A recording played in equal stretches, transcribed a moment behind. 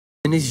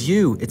Satan is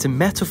you. It's a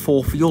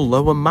metaphor for your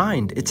lower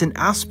mind. It's an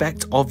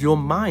aspect of your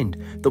mind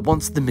that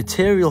wants the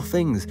material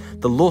things,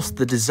 the lust,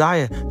 the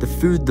desire, the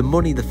food, the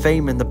money, the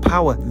fame, and the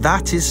power.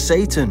 That is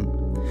Satan.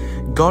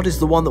 God is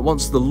the one that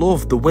wants the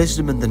love, the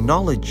wisdom, and the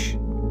knowledge.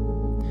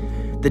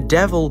 The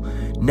devil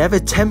never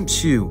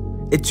tempts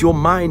you. It's your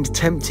mind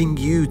tempting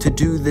you to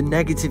do the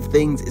negative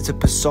things. It's a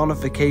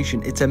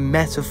personification. It's a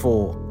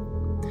metaphor.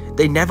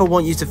 They never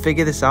want you to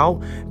figure this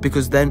out,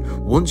 because then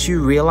once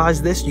you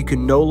realize this, you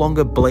can no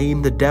longer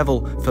blame the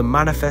devil for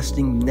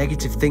manifesting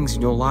negative things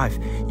in your life.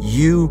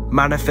 You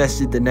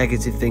manifested the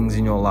negative things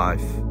in your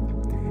life.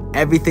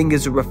 Everything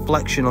is a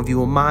reflection of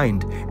your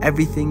mind.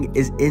 Everything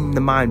is in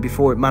the mind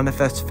before it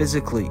manifests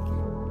physically.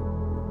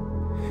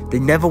 They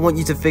never want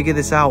you to figure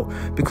this out,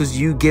 because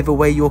you give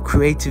away your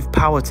creative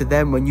power to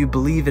them when you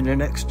believe in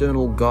an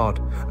external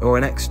God or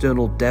an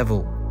external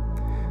devil.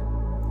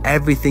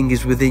 Everything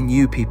is within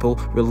you, people.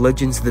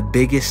 Religion's the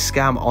biggest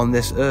scam on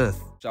this earth.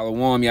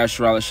 Shalom,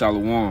 Yasharala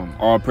Shalom.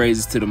 All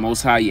praises to the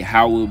Most High,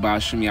 Yahweh,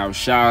 Ba'ashem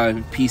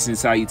Yahushua. Peace and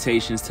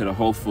salutations to the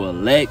hopeful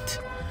elect.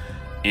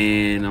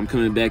 And I'm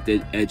coming back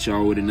at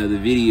y'all with another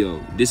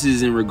video. This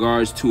is in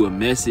regards to a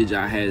message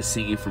I had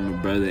seen from a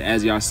brother.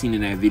 As y'all seen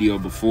in that video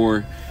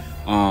before,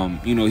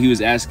 you know, he was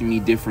asking me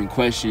different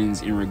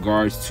questions in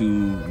regards to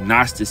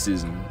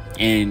Gnosticism.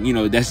 And, you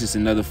know, that's just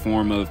another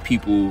form of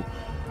people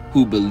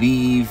who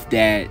believe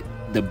that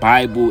the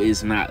Bible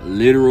is not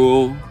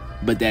literal,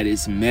 but that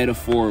it's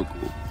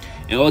metaphorical.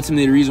 And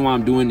ultimately, the reason why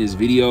I'm doing this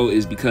video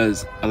is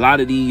because a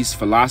lot of these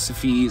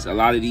philosophies, a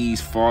lot of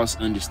these false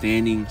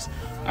understandings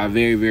are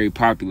very, very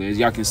popular. As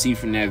y'all can see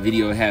from that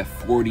video, it had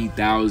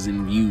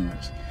 40,000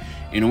 views.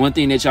 And the one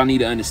thing that y'all need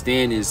to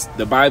understand is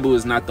the Bible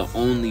is not the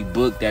only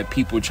book that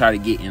people try to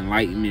get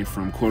enlightenment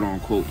from, quote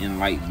unquote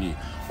enlightenment,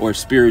 or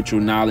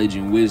spiritual knowledge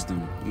and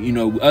wisdom. You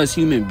know, us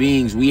human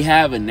beings, we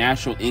have a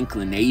natural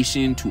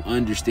inclination to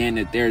understand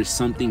that there is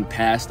something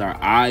past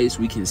our eyes.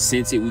 We can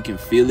sense it, we can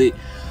feel it,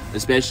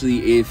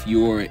 especially if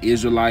you're an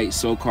Israelite,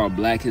 so-called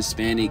Black,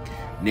 Hispanic,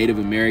 Native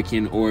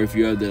American, or if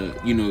you're the,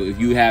 you know, if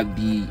you have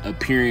the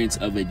appearance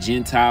of a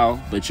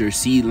Gentile, but your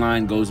seed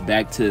line goes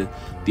back to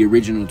the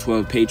original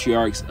 12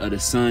 patriarchs of the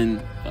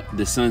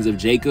sons of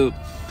Jacob.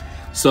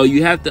 So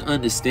you have to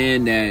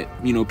understand that,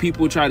 you know,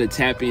 people try to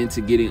tap into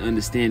getting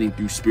understanding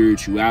through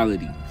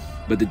spirituality.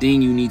 But the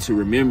thing you need to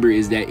remember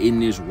is that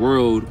in this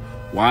world,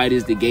 wide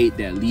is the gate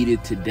that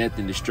leadeth to death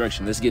and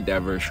destruction. Let's get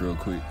that verse real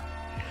quick.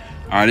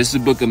 All right, this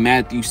is the book of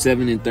Matthew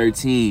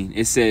 7:13.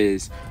 It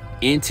says,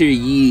 "Enter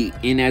ye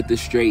in at the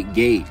straight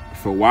gate,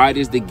 for wide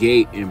is the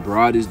gate and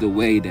broad is the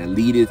way that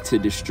leadeth to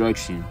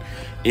destruction.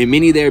 And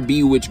many there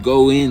be which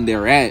go in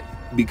thereat,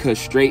 because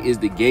straight is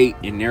the gate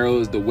and narrow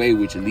is the way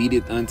which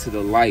leadeth unto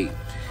the light,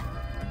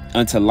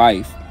 unto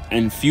life,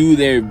 and few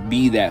there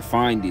be that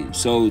find it."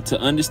 So to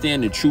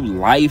understand the true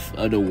life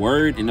of the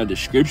word and of the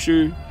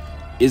scripture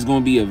is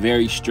going to be a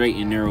very straight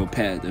and narrow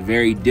path, a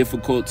very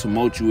difficult,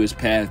 tumultuous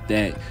path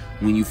that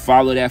when you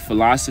follow that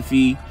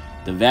philosophy,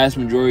 the vast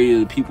majority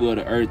of the people of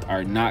the earth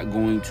are not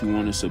going to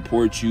want to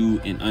support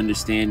you and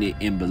understand it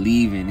and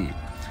believe in it.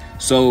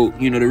 So,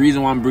 you know, the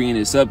reason why I'm bringing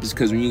this up is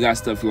because when you got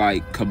stuff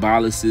like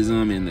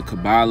Kabbalicism and the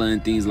Kabbalah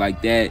and things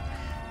like that,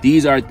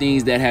 these are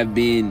things that have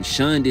been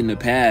shunned in the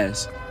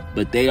past,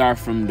 but they are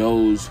from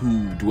those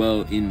who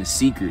dwell in the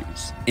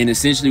secrets. And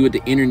essentially with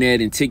the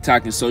internet and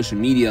TikTok and social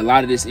media, a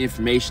lot of this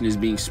information is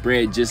being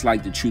spread just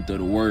like the truth of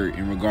the word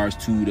in regards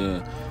to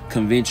the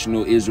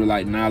conventional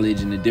Israelite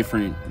knowledge and the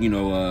different, you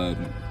know,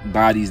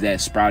 bodies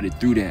that sprouted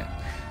through that.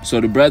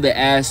 So the brother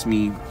asked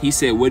me, he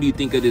said, "What do you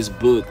think of this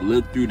book?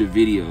 Look through the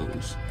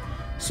videos."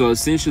 So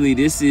essentially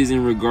this is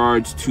in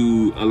regards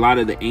to a lot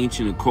of the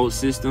ancient occult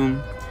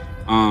system.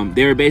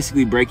 They're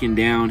basically breaking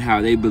down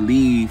how they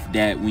believe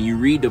that when you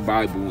read the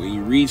Bible and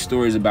you read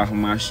stories about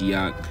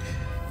Hamashiach,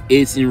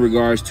 it's in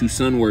regards to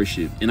sun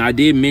worship. And I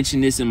did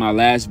mention this in my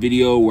last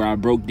video where I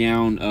broke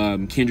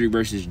down Kendrick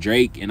versus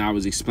Drake, and I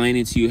was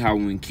explaining to you how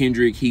when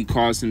Kendrick, he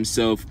calls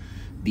himself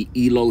the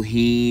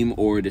Elohim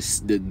or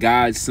the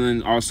God's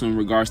son, also in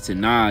regards to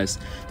Nas,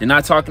 they're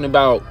not talking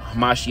about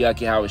Hamashiach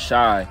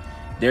Yahushua.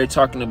 They're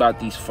talking about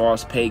these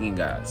false pagan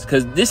gods.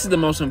 Because this is the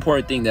most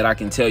important thing that I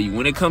can tell you.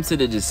 When it comes to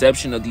the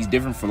deception of these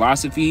different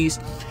philosophies,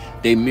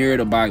 they mirror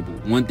the Bible.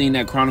 One thing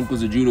that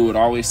Chronicles of Judah would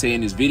always say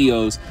in his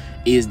videos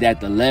is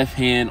that the left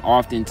hand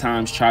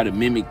oftentimes try to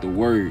mimic the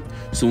word.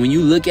 So when you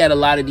look at a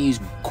lot of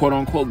these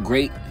quote-unquote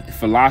great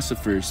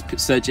philosophers,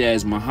 such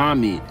as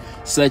Muhammad,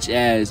 such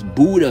as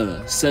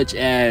Buddha, such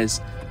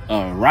as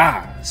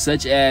Ra,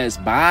 such as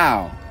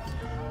Baal,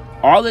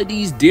 all of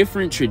these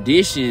different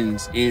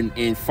traditions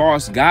and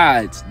false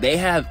gods, they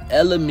have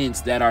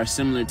elements that are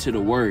similar to the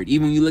word.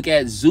 Even when you look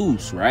at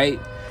Zeus, right?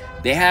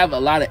 They have a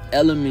lot of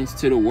elements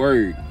to the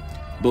word.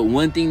 But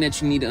one thing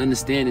that you need to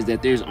understand is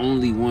that there's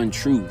only one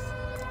truth.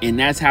 And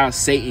that's how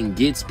Satan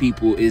gets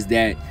people, is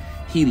that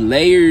he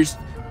layers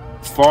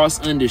false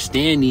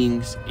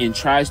understandings and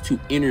tries to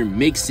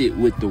intermix it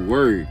with the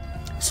word.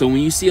 So when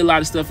you see a lot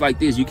of stuff like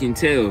this, you can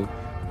tell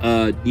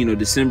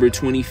December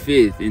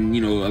 25th. And,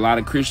 a lot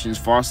of Christians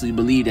falsely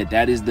believe that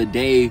that is the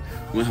day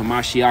when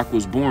Hamashiach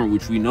was born,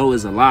 which we know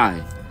is a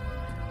lie.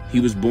 He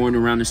was born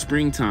around the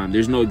springtime.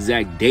 There's no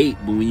exact date,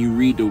 but when you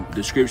read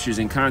the scriptures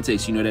in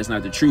context, that's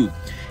not the truth.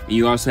 And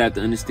you also have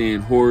to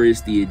understand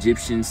Horus, the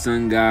Egyptian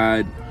sun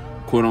god,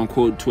 quote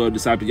unquote 12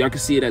 disciples. Y'all can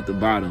see it at the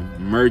bottom.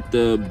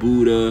 Murtha,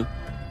 Buddha,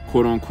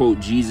 quote unquote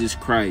Jesus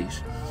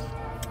Christ.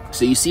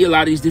 So you see a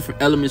lot of these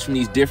different elements from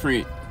these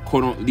different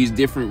these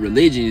different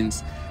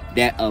religions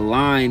that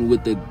align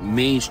with the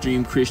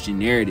mainstream Christian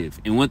narrative.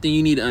 And one thing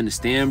you need to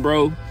understand,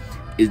 bro,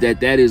 is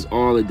that is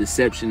all a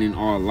deception and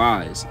all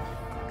lies.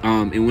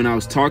 And when I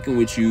was talking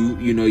with you,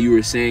 you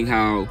were saying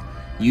how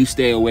you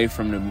stay away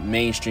from the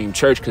mainstream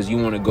church because you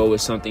want to go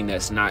with something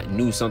that's not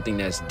new, something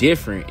that's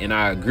different. And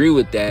I agree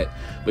with that.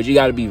 But you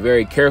got to be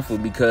very careful,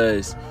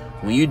 because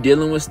when you're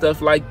dealing with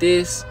stuff like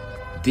this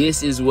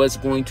is what's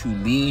going to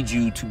lead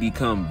you to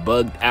become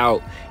bugged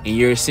out. And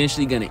you're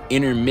essentially going to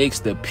intermix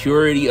the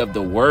purity of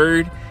the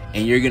word,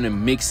 and you're going to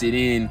mix it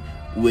in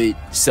with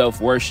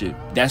self-worship.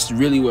 That's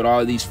really what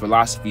all these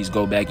philosophies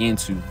go back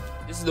into.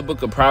 This is the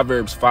book of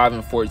Proverbs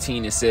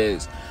 5:14. It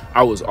says,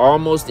 I was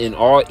almost in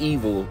all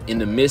evil in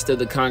the midst of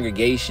the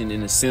congregation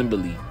and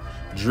assembly.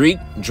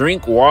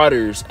 Drink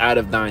waters out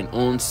of thine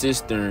own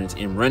cisterns,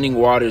 and running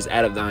waters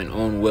out of thine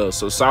own wells.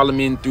 So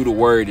Solomon, through the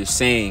word, is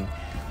saying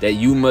that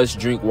you must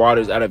drink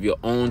waters out of your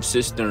own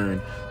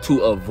cistern to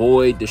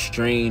avoid the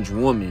strange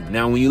woman.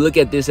 Now, when you look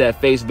at this at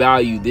face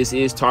value, this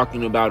is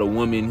talking about a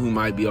woman who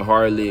might be a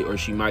harlot, or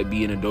she might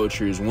be an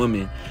adulterous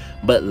woman.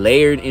 But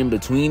layered in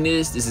between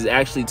this is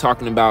actually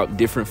talking about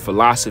different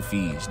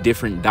philosophies,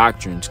 different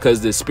doctrines,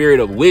 because the spirit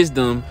of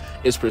wisdom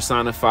is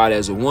personified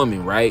as a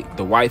woman, right?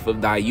 The wife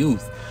of thy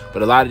youth.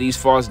 But a lot of these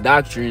false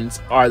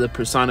doctrines are the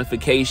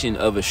personification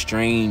of a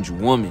strange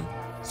woman.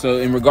 So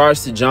in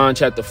regards to John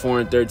chapter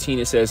 4:13,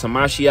 it says,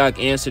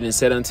 Hamashiach answered and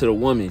said unto the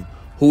woman,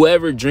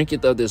 whoever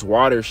drinketh of this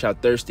water shall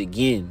thirst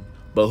again.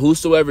 But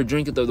whosoever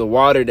drinketh of the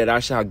water that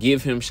I shall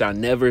give him shall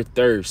never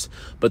thirst.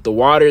 But the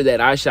water that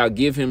I shall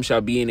give him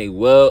shall be in a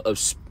well of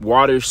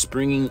water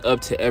springing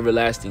up to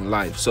everlasting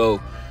life.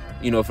 So,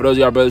 for those of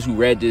y'all brothers who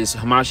read this,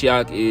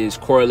 Hamashiach is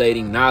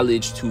correlating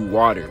knowledge to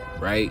water,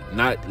 right?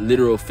 Not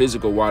literal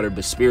physical water,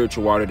 but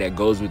spiritual water that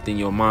goes within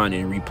your mind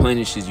and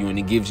replenishes you, and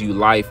it gives you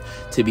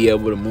life to be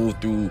able to move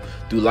through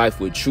life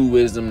with true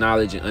wisdom,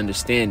 knowledge, and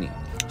understanding.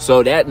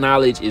 So that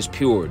knowledge is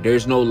pure.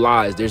 There's no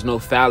lies. There's no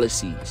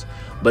fallacies.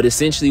 But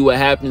essentially what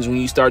happens when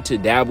you start to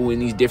dabble in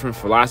these different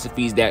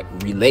philosophies that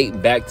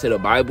relate back to the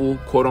Bible,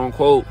 quote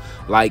unquote,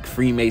 like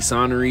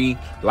Freemasonry,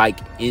 like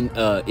in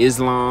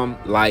Islam,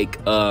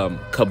 like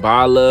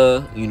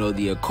Kabbalah,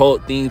 the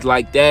occult, things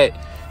like that,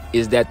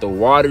 is that the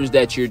waters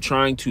that you're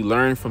trying to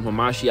learn from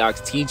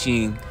Hamashiach's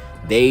teaching,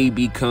 they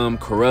become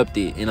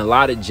corrupted. And a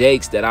lot of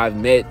jakes that I've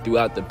met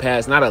throughout the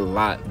past, not a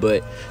lot,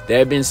 but there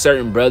have been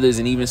certain brothers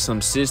and even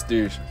some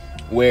sisters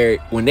where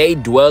when they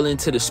dwell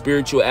into the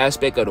spiritual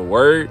aspect of the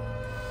word,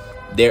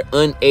 they're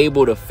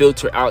unable to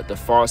filter out the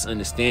false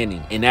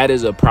understanding. And that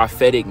is the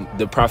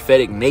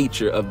prophetic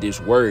nature of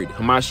this word.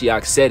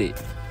 Hamashiach said it.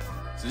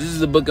 So this is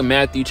the book of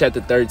Matthew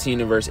chapter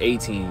 13 and verse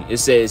 18. It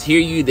says, hear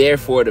you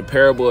therefore the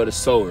parable of the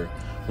sower.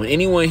 When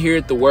anyone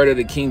heareth the word of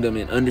the kingdom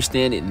and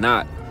understand it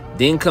not,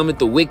 then cometh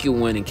the wicked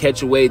one and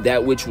catch away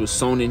that which was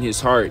sown in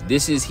his heart.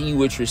 This is he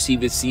which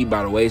receiveth seed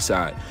by the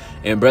wayside.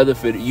 And brother,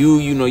 for you,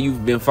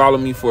 you've been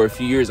following me for a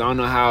few years. I don't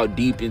know how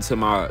deep into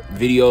my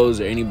videos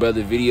or any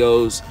brother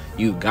videos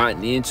you've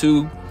gotten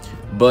into,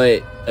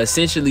 but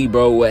essentially,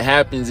 bro, what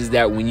happens is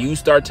that when you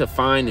start to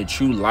find the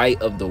true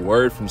light of the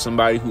word from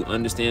somebody who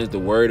understands the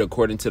word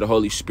according to the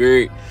Holy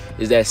Spirit,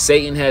 is that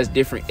Satan has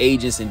different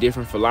agents and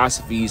different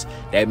philosophies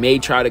that may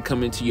try to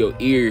come into your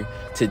ear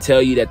to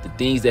tell you that the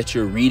things that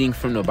you're reading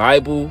from the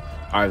Bible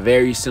are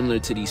very similar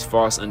to these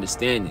false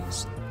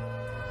understandings.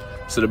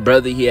 So the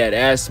brother, he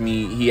asked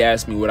me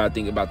what I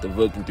think about the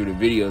book and through the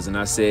videos, and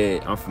I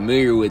said I'm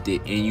familiar with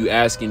it. And you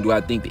asking, do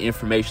I think the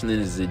information in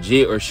it is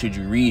legit or should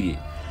you read it?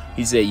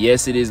 He said,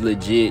 yes, it is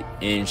legit,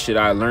 and should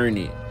I learn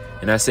it?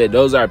 And I said,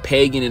 those are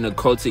pagan and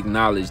occultic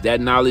knowledge. That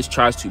knowledge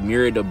tries to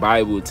mirror the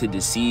Bible to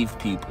deceive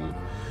people.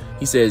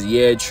 He says,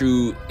 yeah,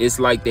 true. It's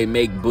like they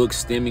make books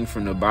stemming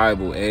from the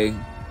Bible, eh?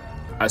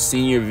 I've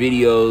seen your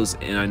videos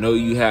and I know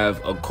you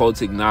have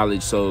occultic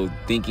knowledge, so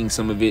thinking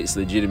some of it's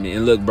legitimate.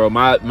 And look, bro,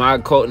 my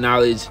occult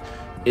knowledge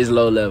is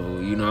low level.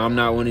 I'm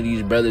not one of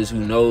these brothers who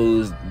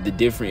knows the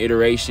different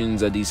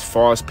iterations of these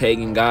false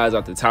pagan gods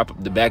off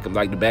the back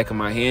of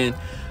my hand.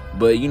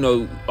 But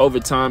over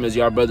time, as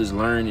y'all brothers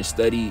learn and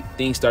study,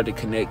 things start to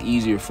connect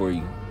easier for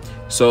you.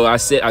 So I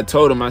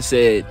told him,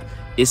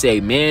 it's a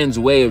man's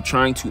way of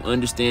trying to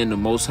understand the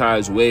Most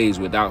High's ways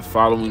without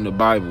following the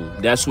Bible.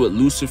 That's what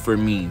Lucifer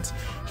means.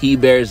 He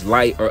bears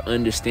light or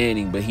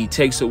understanding, but he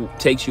takes you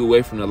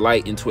away from the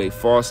light into a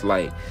false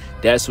light.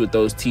 That's what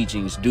those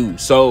teachings do.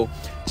 So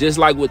just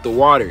like with the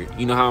water,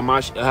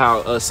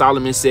 how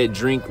Solomon said,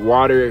 drink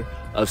water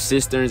of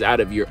cisterns out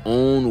of your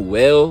own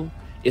well.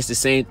 It's the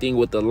same thing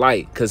with the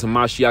light, because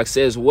Hamashiach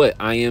says what?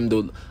 I am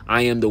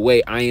the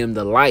way, I am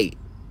the light.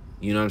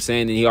 You know what I'm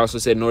saying? And he also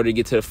said, in order to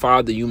get to the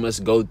Father, you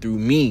must go through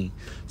me.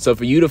 So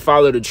for you to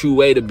follow the true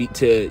way to be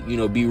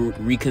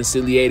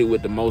reconciliated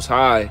with the Most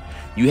High,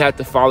 you have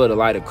to follow the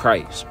light of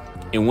Christ.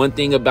 And one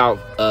thing about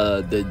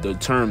the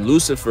term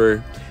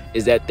Lucifer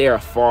is that they are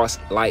false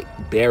light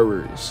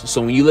bearers. So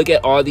when you look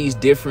at all these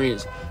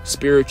different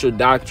spiritual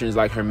doctrines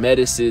like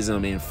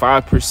Hermeticism and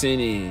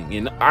 5%ing,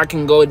 and I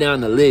can go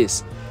down the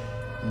list,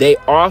 they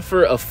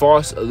offer a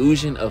false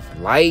illusion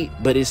of light,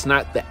 but it's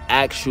not the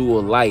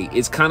actual light.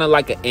 It's kind of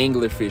like an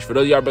anglerfish. For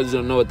those of y'all brothers who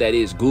don't know what that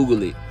is,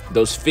 Google it.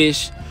 Those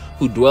fish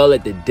who dwell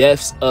at the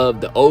depths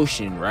of the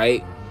ocean,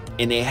 right?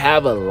 And they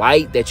have a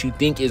light that you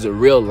think is a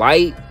real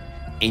light,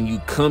 and you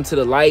come to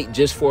the light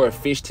just for a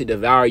fish to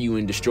devour you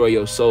and destroy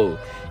your soul.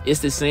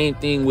 It's the same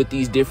thing with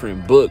these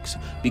different books,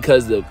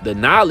 because the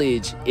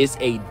knowledge is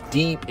a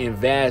deep and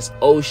vast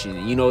ocean.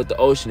 And you know, with the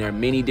ocean, there are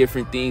many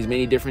different things,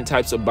 many different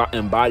types of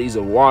bodies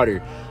of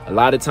water. A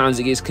lot of times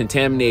it gets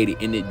contaminated,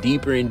 and the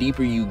deeper and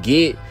deeper you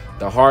get,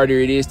 the harder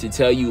it is to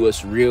tell you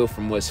what's real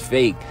from what's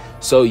fake.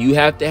 So you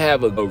have to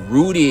have a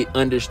rooted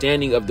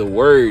understanding of the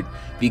word,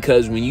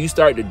 because when you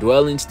start to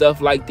dwell in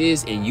stuff like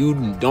this and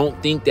you don't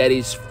think that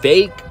it's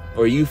fake,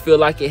 or you feel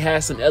like it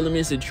has some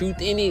elements of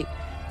truth in it,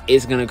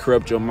 it's gonna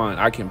corrupt your mind.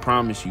 I can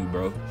promise you,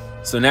 bro.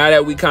 So now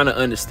that we kind of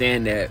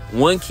understand that,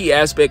 one key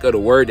aspect of the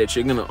word that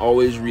you're gonna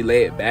always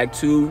relay it back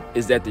to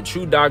is that the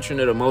true doctrine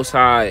of the Most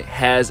High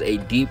has a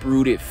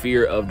deep-rooted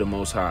fear of the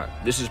Most High.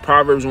 This is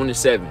Proverbs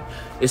 1:7.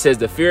 It says,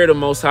 the fear of the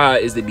Most High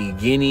is the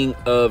beginning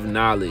of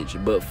knowledge,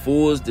 but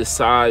fools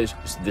despise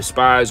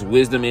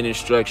wisdom and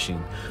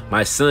instruction.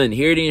 My son,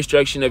 hear the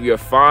instruction of your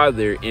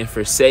father, and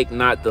forsake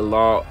not the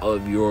law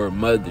of your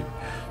mother.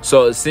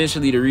 So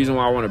essentially, the reason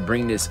why I want to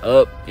bring this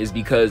up is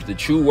because the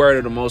true word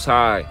of the Most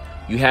High,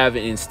 you have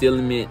an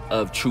instillement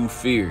of true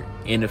fear.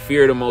 And the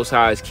fear of the Most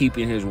High is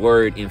keeping his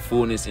word in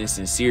fullness and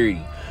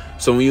sincerity.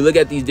 So when you look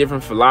at these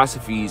different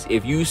philosophies,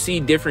 if you see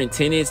different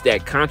tenets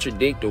that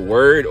contradict the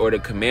word or the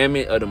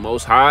commandment of the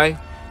Most High,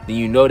 then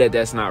you know that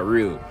that's not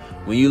real.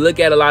 When you look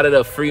at a lot of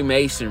the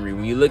Freemasonry,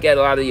 when you look at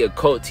a lot of the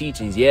occult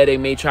teachings, yeah, they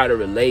may try to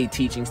relay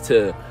teachings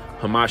to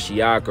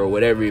Hamashiach or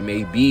whatever it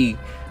may be,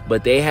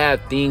 but they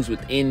have things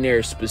within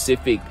their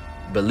specific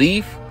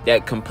belief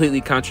that completely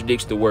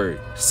contradicts the word.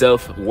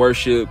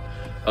 Self-worship,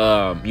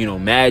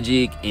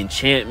 magic,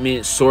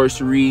 enchantment,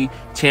 sorcery,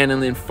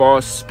 channeling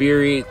false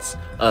spirits,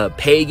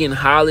 pagan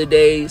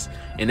holidays.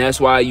 And that's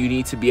why you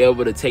need to be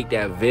able to take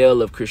that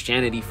veil of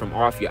Christianity from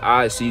off your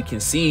eyes, so you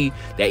can see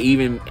that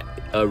even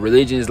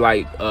religions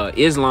like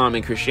Islam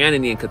and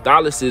Christianity and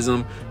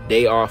Catholicism,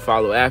 they all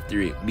follow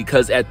after it,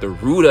 because at the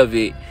root of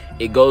it,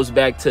 it goes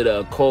back to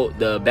the occult,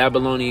 the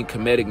Babylonian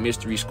Kemetic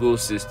mystery school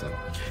system.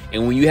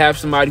 And when you have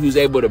somebody who's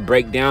able to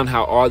break down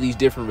how all these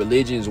different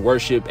religions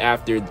worship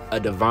after a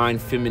divine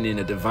feminine,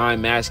 a divine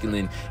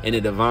masculine, and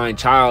a divine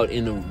child,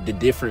 in the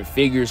different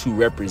figures who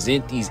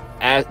represent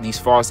these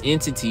false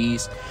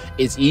entities,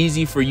 it's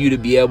easy for you to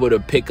be able to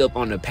pick up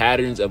on the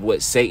patterns of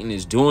what Satan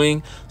is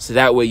doing, so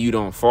that way you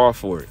don't fall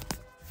for it.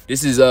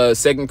 This is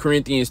 2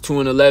 Corinthians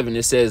 2:11.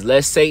 It says,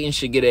 lest Satan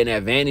should get an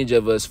advantage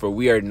of us, for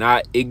we are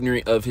not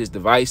ignorant of his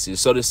devices.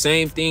 So the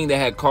same thing that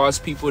had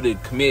caused people to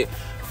commit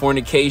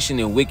fornication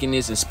and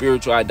wickedness and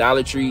spiritual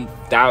idolatry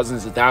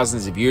thousands and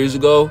thousands of years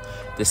ago,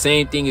 the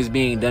same thing is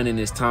being done in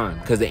this time,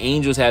 because the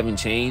angels haven't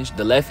changed.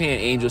 The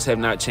left-hand angels have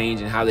not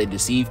changed in how they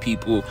deceive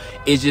people.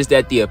 It's just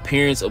that the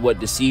appearance of what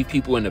deceived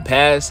people in the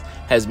past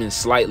has been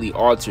slightly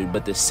altered,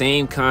 but the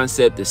same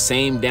concept, the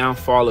same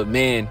downfall of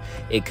man,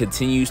 it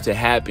continues to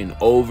happen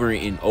over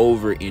and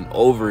over and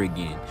over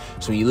again.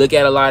 So when you look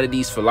at a lot of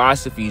these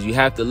philosophies, you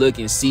have to look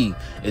and see,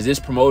 is this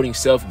promoting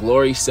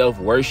self-glory,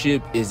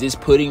 self-worship? Is this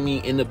putting me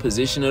in the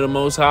position of the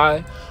Most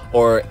High?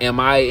 Or am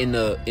I in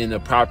a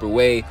proper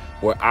way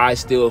where I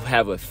still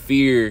have a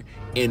fear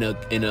in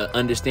a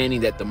understanding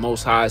that the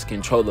Most High is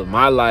control of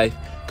my life,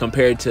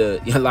 compared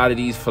to a lot of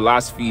these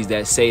philosophies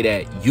that say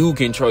that you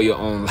control your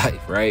own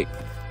life, right?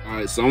 All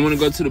right, so I want to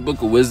go to the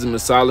book of Wisdom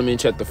of Solomon,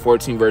 chapter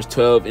 14, verse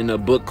 12, in a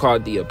book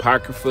called the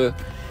Apocrypha.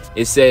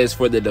 It says,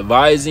 for the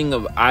devising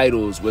of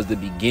idols was the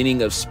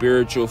beginning of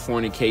spiritual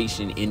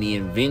fornication, and the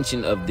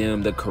invention of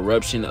them the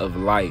corruption of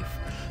life.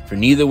 For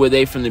neither were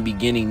they from the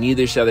beginning,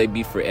 neither shall they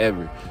be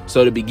forever.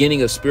 So the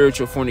beginning of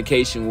spiritual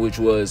fornication, which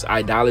was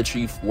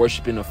idolatry,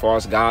 worshiping a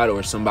false god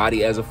or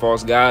somebody as a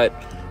false god,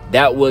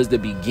 that was the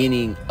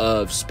beginning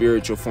of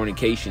spiritual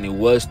fornication. It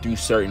was through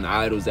certain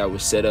idols that were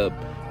set up,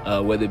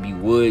 whether it be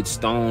wood,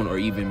 stone, or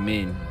even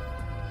men.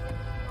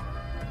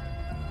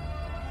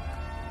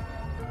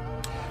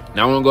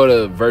 Now I want to go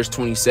to verse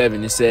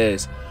 27. It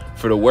says,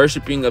 for the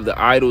worshiping of the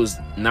idols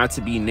not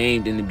to be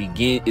named in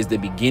the is the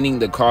beginning,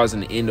 the cause,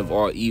 and the end of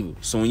all evil.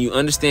 So when you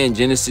understand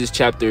Genesis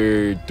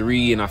chapter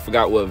 3, and I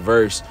forgot what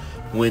verse,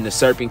 when the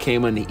serpent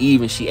came unto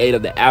Eve and she ate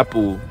of the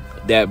apple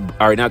that,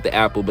 or not the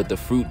apple, but the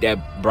fruit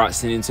that brought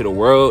sin into the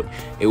world,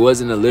 it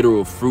wasn't a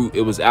literal fruit.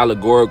 It was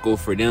allegorical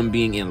for them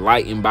being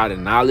enlightened by the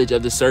knowledge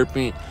of the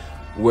serpent,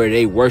 where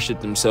they worship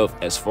themselves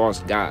as false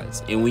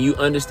gods. And when you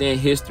understand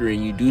history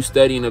and you do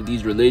studying of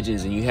these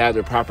religions and you have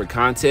the proper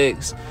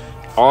context,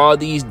 all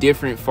these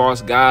different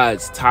false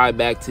gods tie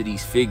back to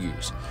these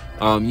figures.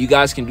 You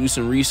guys can do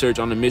some research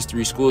on the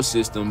mystery school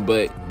system,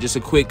 but just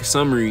a quick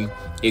summary,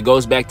 it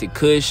goes back to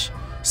Cush,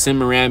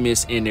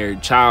 Semiramis, and their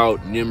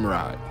child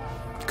Nimrod.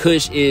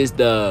 Cush is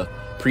the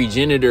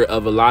progenitor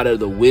of a lot of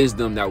the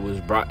wisdom that was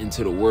brought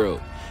into the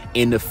world.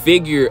 And the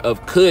figure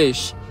of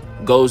Cush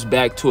goes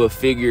back to a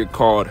figure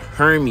called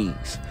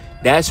Hermes.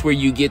 That's where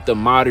you get the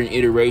modern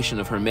iteration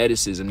of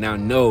Hermeticism. Now,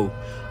 no,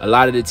 a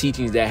lot of the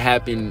teachings that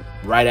happened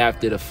right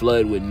after the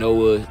flood with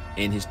Noah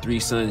and his 3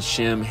 sons,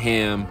 Shem,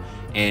 Ham,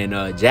 and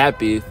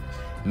Japheth,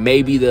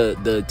 maybe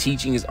the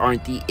teachings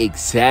aren't the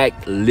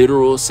exact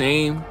literal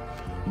same,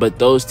 but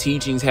those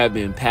teachings have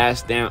been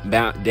passed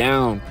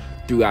down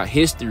throughout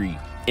history.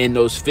 And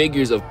those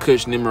figures of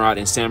Cush, Nimrod,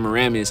 and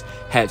Semiramis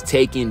have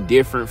taken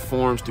different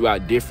forms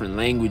throughout different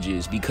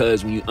languages,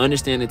 because when you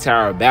understand the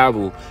Tower of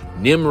Babel,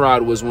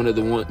 Nimrod was one of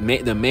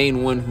the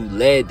main one who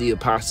led the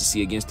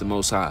apostasy against the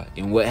Most High.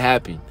 And what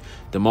happened?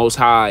 The Most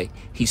High,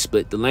 he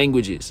split the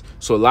languages.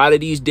 So a lot of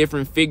these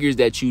different figures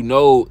that you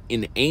know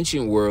in the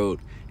ancient world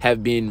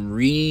have been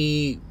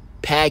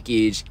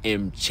repackaged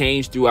and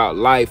changed throughout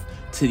life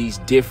to these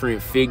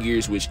different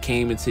figures, which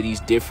came into these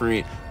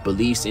different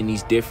beliefs and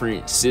these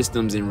different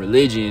systems in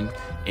religion.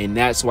 And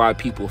that's why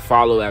people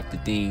follow after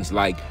things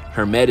like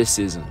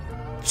Hermeticism.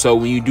 So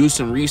when you do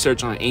some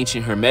research on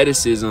ancient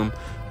Hermeticism,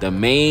 the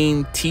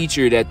main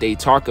teacher that they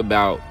talk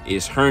about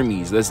is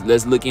Hermes.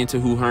 Let's look into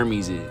who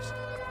Hermes is.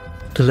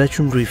 The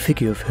legendary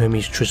figure of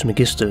Hermes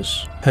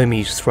Trismegistus,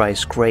 Hermes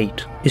thrice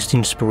great, is the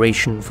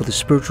inspiration for the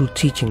spiritual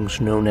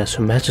teachings known as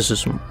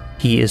Hermeticism.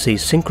 He is a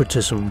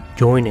syncretism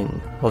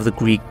joining of the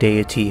Greek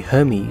deity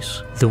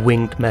Hermes, the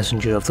winged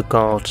messenger of the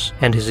gods,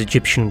 and his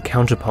Egyptian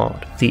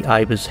counterpart, the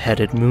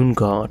ibis-headed moon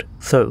god,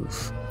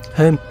 Thoth.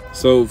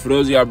 So for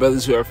those of y'all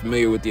brothers who are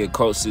familiar with the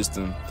occult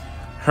system,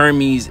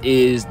 Hermes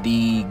is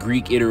the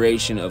Greek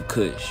iteration of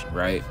Cush,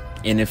 right?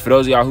 And then for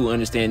those of y'all who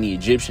understand the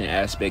Egyptian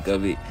aspect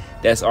of it,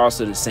 that's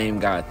also the same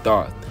god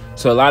Thoth.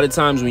 So a lot of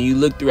times when you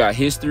look throughout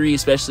history,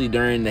 especially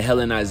during the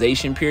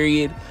Hellenization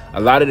period, a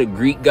lot of the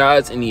Greek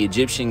gods and the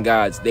Egyptian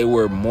gods, they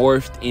were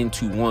morphed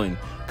into one.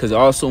 Because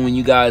also when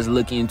you guys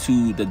look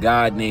into the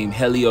god named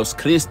Helios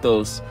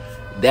Christos,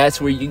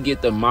 that's where you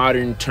get the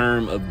modern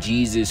term of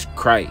Jesus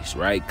Christ,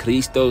 right?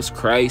 Christos,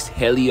 Christ,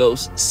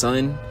 Helios,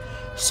 Son.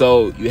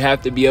 So you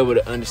have to be able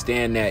to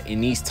understand that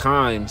in these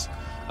times,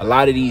 a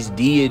lot of these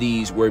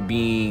deities were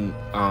being,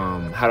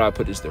 how do I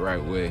put this the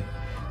right way?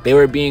 They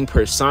were being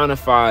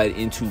personified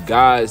into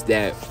gods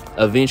that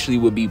eventually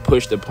would be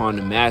pushed upon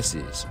the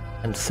masses.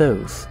 And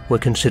Thoth were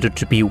considered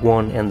to be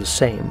one and the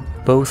same.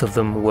 Both of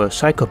them were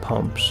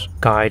psychopomps,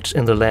 guides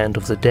in the land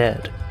of the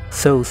dead.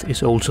 Thoth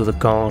is also the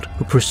god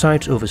who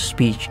presides over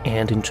speech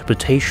and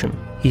interpretation.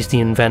 He's the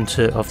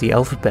inventor of the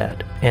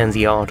alphabet and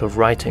the art of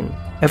writing.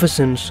 Ever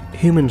since,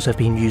 humans have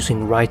been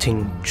using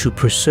writing to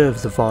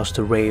preserve the vast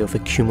array of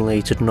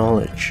accumulated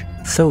knowledge.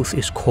 Thoth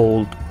is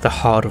called the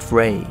heart of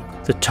Re,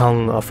 the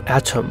tongue of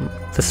Atum,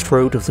 the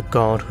throat of the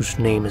god whose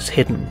name is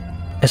hidden.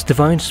 As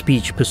divine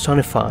speech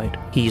personified,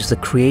 he is the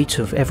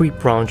creator of every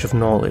branch of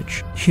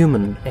knowledge,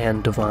 human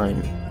and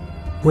divine.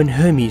 When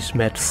Hermes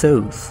met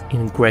Thoth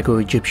in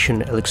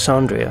Greco-Egyptian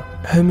Alexandria,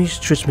 Hermes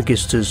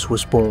Trismegistus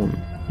was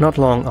born. Not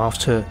long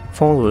after,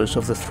 followers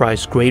of the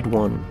thrice great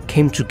one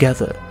came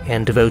together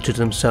and devoted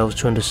themselves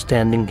to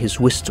understanding his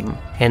wisdom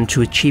and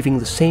to achieving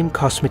the same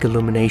cosmic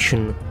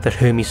illumination that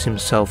Hermes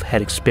himself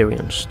had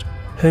experienced.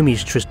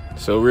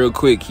 So real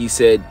quick, he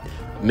said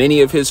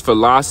many of his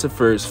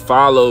philosophers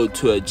followed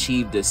to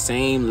achieve the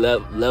same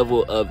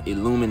level of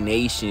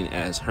illumination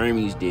as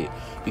Hermes did,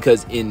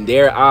 because in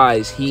their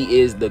eyes, he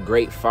is the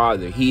great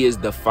father. He is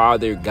the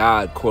father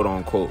god, quote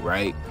unquote,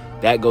 right?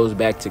 That goes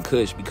back to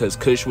Cush, because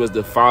Cush was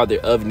the father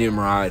of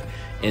Nimrod,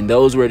 and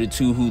those were the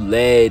two who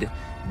led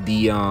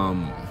the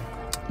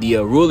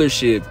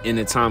rulership in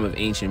the time of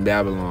ancient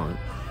Babylon.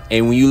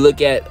 And when you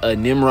look at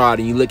Nimrod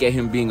and you look at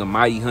him being a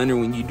mighty hunter,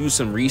 when you do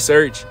some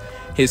research,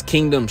 his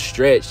kingdom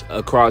stretched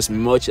across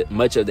much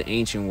of the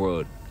ancient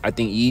world. I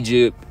think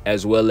Egypt,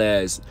 as well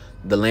as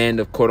the land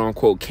of quote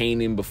unquote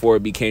Canaan before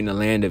it became the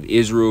land of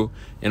Israel.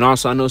 And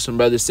also I know some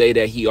brothers say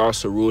that he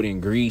also ruled in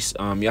Greece.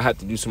 Y'all have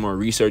to do some more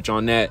research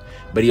on that,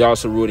 but he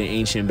also ruled in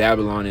ancient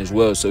Babylon as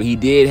well. So he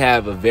did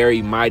have a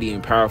very mighty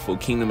and powerful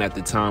kingdom at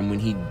the time when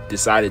he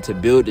decided to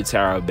build the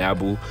Tower of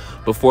Babel,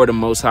 before the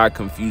Most High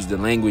confused the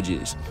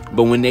languages.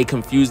 But when they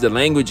confused the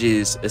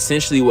languages,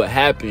 essentially what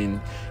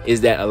happened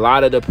is that a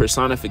lot of the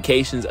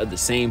personifications of the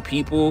same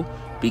people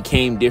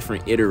became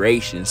different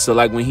iterations. So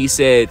like when he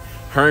said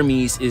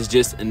Hermes is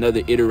just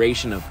another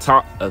iteration of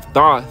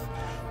Thoth,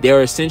 they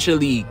are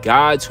essentially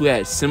gods who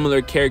had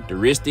similar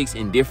characteristics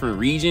in different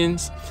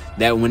regions,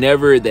 that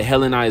whenever the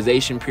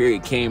Hellenization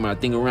period came, I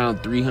think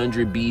around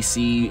 300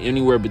 BC,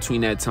 anywhere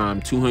between that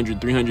time, 200,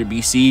 300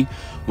 BC,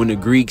 when the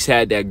Greeks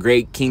had that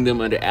great kingdom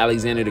under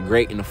Alexander the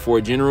Great and the 4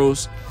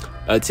 generals,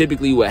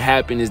 typically what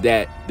happened is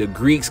that the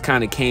Greeks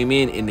kind of came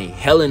in and they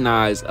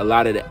Hellenized a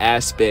lot of the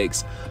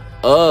aspects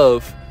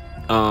of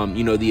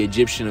you know, the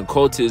Egyptian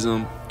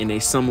occultism, and they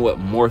somewhat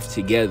morph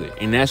together.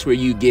 And that's where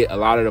you get a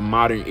lot of the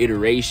modern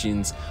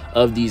iterations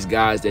of these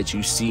guys that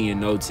you see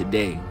and know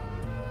today.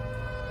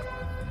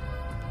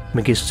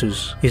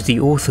 Megistus is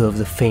the author of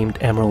the famed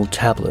Emerald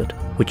Tablet,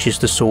 which is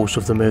the source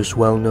of the most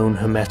well-known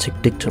Hermetic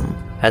dictum,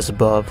 as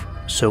above,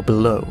 so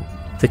below,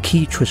 the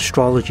key to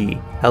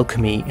astrology,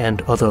 alchemy,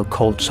 and other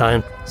occult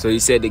science. So he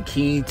said the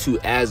key to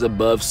as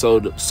above, so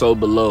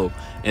below,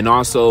 and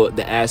also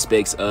the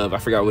aspects of, I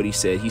forgot what he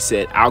said. He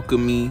said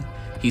alchemy,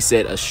 he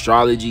said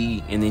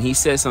astrology, and then he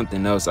said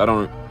something else.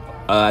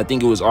 I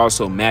think it was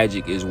also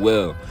magic as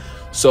well.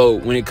 So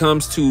when it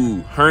comes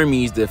to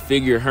Hermes, the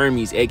figure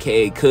Hermes,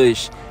 aka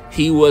Cush,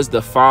 he was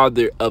the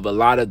father of a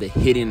lot of the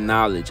hidden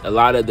knowledge, a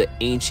lot of the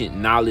ancient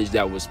knowledge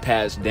that was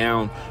passed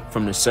down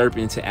from the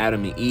serpent to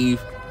Adam and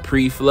Eve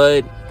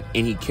pre-flood,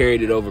 and he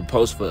carried it over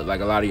post-flood. Like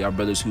a lot of y'all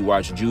brothers who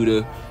watch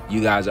Judah,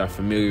 you guys are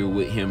familiar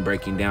with him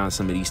breaking down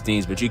some of these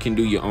things, but you can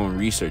do your own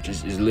research.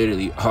 It's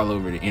literally all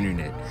over the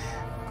internet.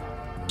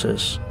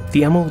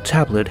 The Emerald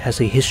Tablet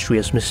has a history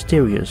as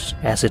mysterious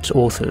as its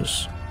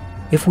authors.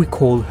 If we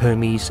call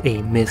Hermes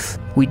a myth,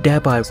 we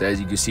thereby... So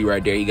as you can see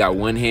right there, he got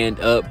one hand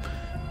up,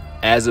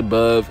 as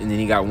above, and then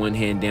he got one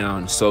hand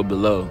down, so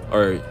below,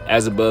 or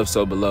as above,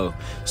 so below.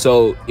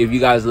 So if you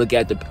guys look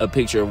at a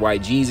picture of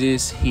white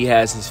Jesus, he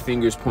has his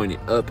fingers pointed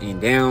up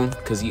and down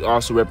because he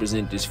also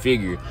represents this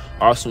figure.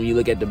 Also, when you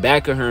look at the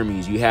back of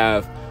Hermes, you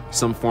have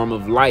some form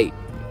of light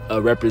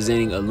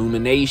representing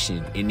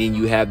illumination, and then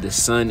you have the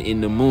sun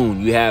and the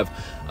moon. You have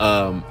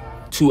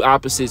two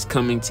opposites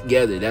coming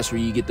together. That's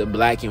where you get the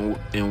black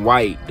and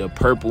white, the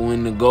purple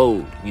and the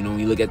gold. You know, when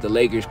you look at the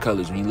Lakers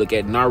colors, when you look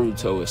at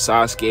Naruto,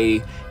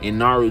 Sasuke and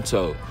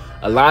Naruto,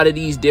 a lot of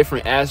these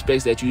different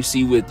aspects that you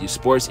see with your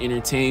sports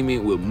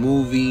entertainment, with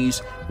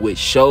movies, with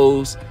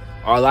shows,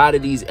 a lot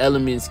of these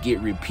elements get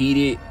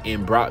repeated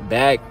and brought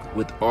back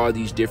with all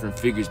these different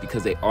figures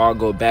because they all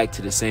go back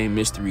to the same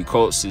mystery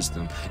cult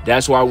system.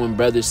 That's why when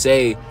brothers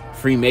say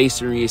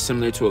Freemasonry is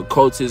similar to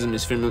occultism,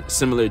 is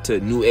similar to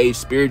New Age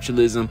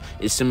spiritualism,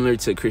 is similar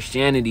to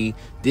Christianity,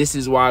 this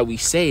is why we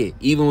say it.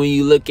 Even when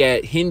you look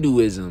at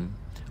Hinduism,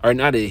 or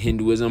not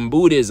Hinduism,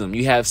 Buddhism,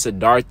 you have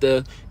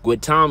Siddhartha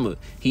Gautama.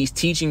 He's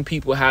teaching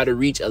people how to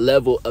reach a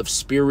level of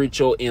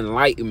spiritual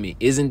enlightenment.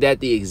 Isn't that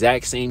the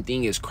exact same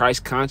thing as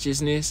Christ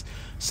consciousness?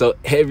 So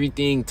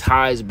everything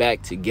ties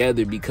back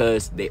together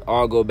because they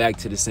all go back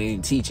to the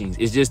same teachings.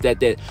 It's just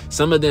that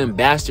some of them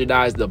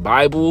bastardize the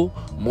Bible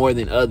more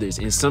than others,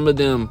 and some of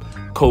them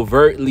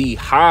covertly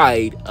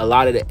hide a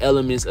lot of the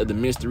elements of the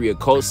mystery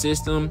occult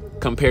system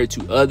compared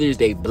to others.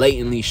 They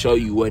blatantly show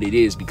you what it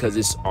is because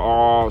it's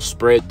all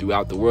spread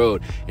throughout the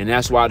world, and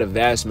that's why the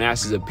vast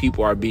masses of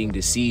people are being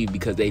deceived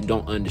because they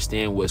don't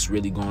understand what's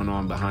really going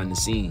on behind the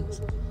scenes.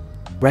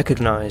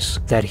 Recognize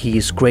that he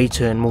is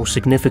greater and more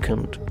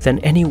significant than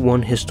any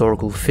one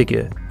historical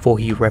figure, for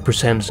he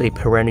represents a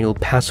perennial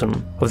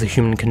pattern of the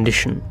human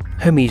condition.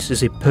 Hermes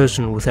is a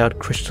person without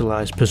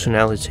crystallized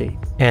personality,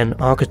 an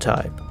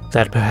archetype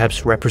that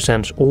perhaps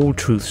represents all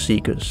truth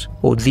seekers,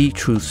 or the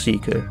truth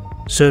seeker.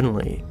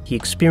 Certainly, he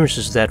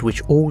experiences that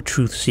which all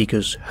truth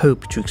seekers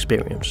hope to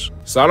experience.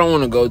 So I don't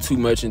want to go too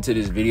much into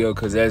this video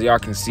because as y'all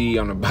can see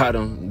on the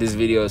bottom, this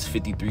video is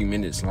 53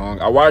 minutes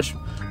long. I watched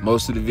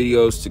most of the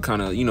videos to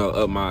kind of, you know,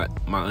 up my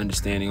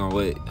understanding on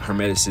what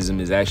Hermeticism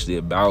is actually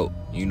about.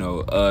 You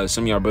know,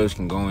 some of y'all brothers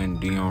can go and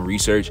do your own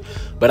research,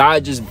 but I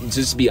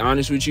just to be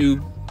honest with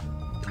you,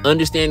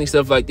 understanding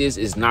stuff like this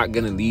is not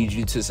going to lead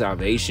you to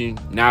salvation.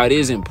 Now, it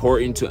is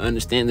important to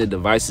understand the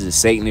devices of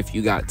Satan if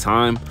you got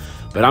time,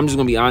 but I'm just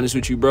going to be honest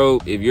with you, bro.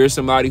 If you're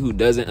somebody who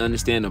doesn't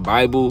understand the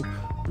Bible,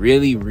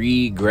 really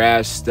read,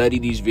 grasp, study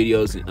these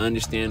videos and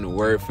understand the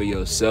word for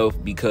yourself,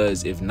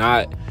 because if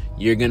not,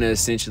 you're going to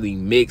essentially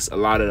mix a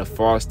lot of the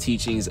false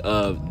teachings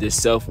of this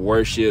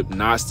self-worship,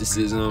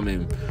 Gnosticism,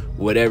 and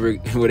whatever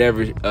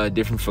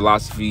different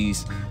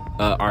philosophies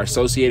are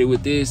associated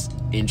with this,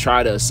 and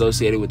try to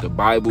associate it with the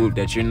Bible,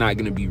 that you're not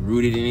going to be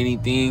rooted in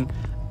anything,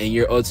 and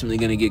you're ultimately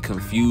going to get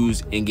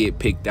confused and get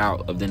picked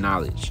out of the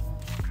knowledge.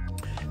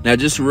 Now,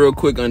 just a real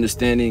quick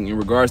understanding in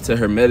regards to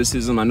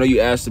Hermeticism. I know you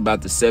asked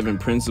about the 7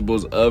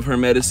 principles of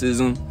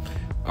Hermeticism.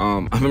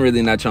 I'm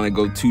really not trying to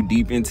go too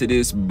deep into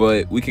this,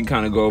 but we can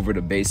kind of go over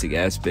the basic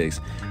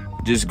aspects.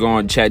 Just go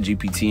on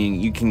ChatGPT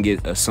and you can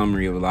get a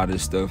summary of a lot of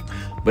this stuff.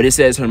 But it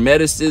says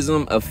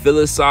Hermeticism, a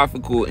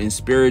philosophical and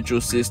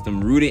spiritual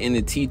system rooted in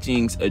the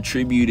teachings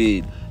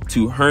attributed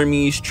to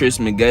Hermes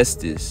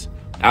Trismegistus,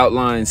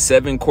 outlines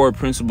 7 core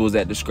principles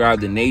that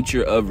describe the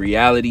nature of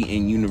reality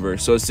and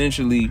universe. So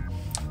essentially,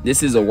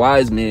 this is a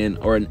wise man,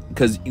 or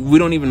because we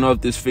don't even know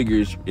if this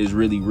figure is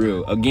really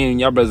real. Again,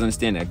 y'all brothers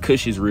understand that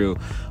Cush is real,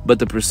 but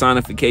the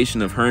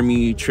personification of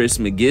Hermes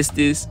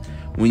Trismegistus,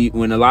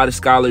 when a lot of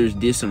scholars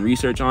did some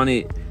research on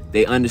it,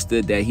 they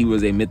understood that he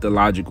was a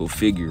mythological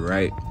figure,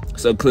 right?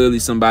 So clearly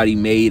somebody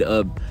made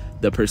up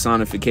the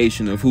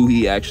personification of who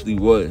he actually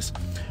was.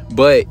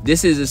 But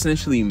this is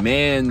essentially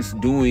man's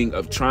doing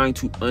of trying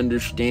to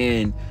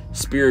understand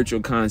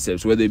spiritual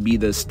concepts, whether it be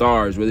the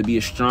stars, whether it be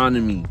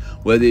astronomy,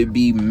 whether it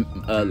be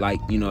like,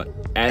 you know,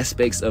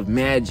 aspects of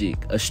magic,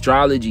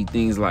 astrology,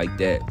 things like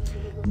that.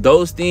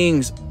 Those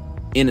things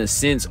in a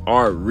sense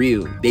are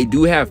real. They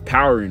do have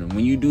power in them.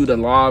 When you do the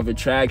law of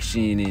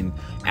attraction and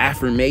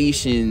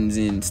affirmations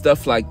and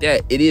stuff like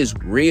that, it is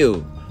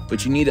real.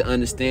 But you need to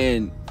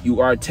understand you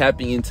are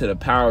tapping into the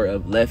power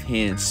of left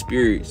hand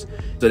spirits.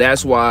 So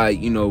that's why,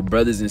 you know,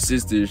 brothers and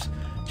sisters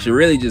should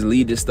really just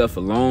leave this stuff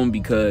alone,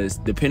 because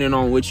depending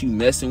on what you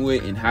messing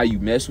with and how you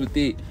mess with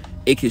it,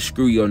 it can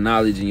screw your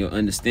knowledge and your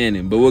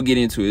understanding. But we'll get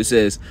into it. It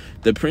says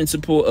the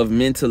principle of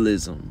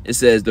mentalism. It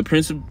says the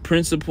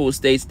principle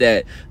states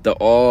that the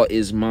all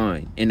is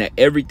mind, and that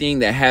everything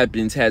that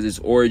happens has its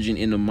origin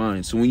in the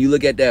mind. So when you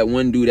look at that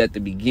one dude at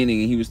the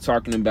beginning, and he was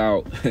talking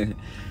about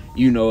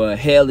you know,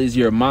 hell is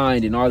your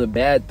mind and all the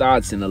bad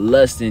thoughts and the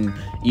lust, and,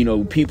 you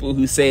know, people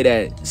who say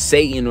that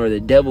Satan or the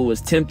devil was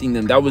tempting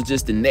them, that was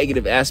just the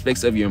negative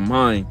aspects of your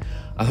mind.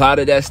 A lot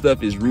of that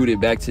stuff is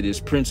rooted back to this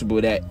principle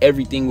that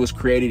everything was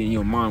created in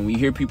your mind. We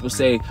hear people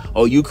say,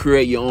 oh, you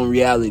create your own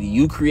reality,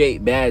 you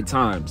create bad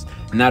times.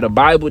 Now the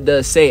Bible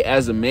does say,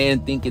 as a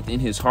man thinketh in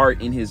his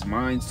heart, in his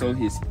mind,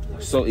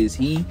 so is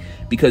he,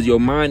 because your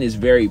mind is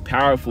very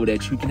powerful,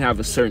 that you can have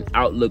a certain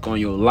outlook on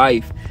your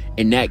life,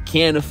 and that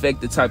can affect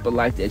the type of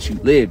life that you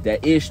live.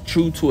 That is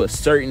true to a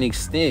certain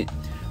extent,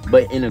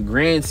 but in a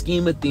grand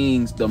scheme of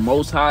things, the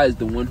Most High is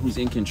the one who's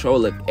in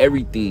control of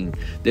everything.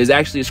 There's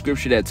actually a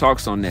scripture that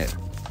talks on that.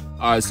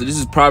 All right, so this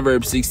is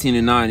Proverbs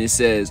 16:9. It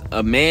says,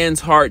 a man's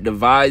heart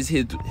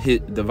deviseth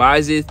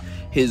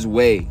his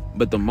way,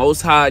 but the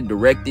Most High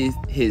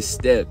directeth his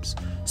steps.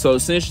 So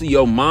essentially,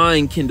 your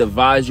mind can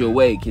devise your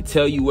way, can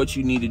tell you what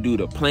you need to do,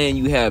 the plan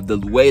you have, the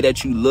way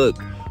that you look,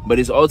 but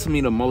it's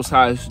ultimately the Most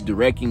High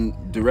directing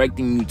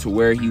you to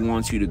where he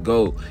wants you to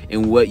go,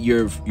 and what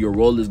your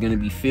role is going to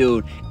be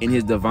filled in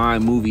his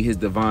divine movie, his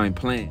divine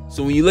plan.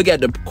 So when you look at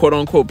the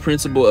quote-unquote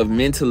principle of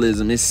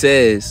mentalism, it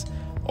says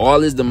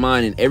all is the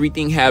mind, and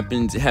everything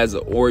happens has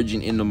an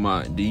origin in the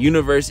mind. The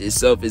universe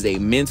itself is a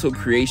mental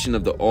creation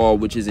of the all,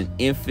 which is an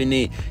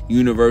infinite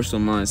universal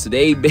mind. So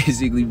they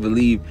basically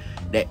believe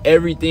that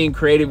everything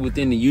created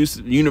within the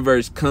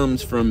universe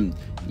comes from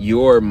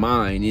your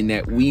mind, and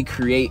that we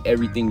create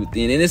everything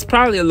within. And it's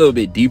probably a little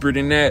bit deeper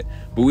than that,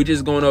 but we're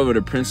just going over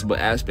the principal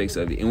aspects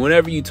of it. And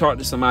whenever you talk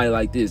to somebody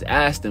like this,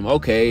 ask them,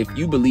 okay, if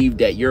you believe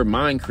that your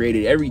mind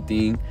created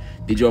everything,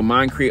 did your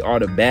mind create all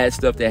the bad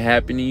stuff that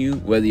happened to you?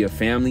 Whether your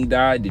family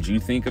died, did you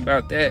think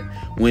about that?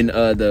 When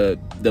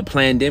the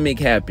pandemic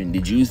happened,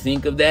 did you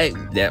think of that?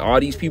 That all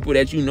these people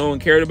that you know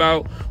and cared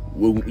about,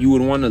 you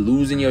would want to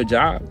lose in your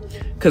job?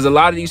 Because a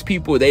lot of these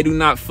people, they do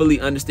not fully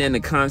understand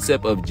the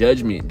concept of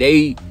judgment.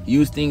 They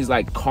use things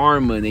like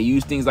karma, and they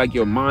use things like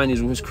your mind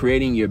is what's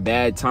creating your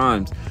bad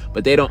times,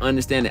 but they don't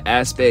understand the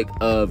aspect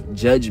of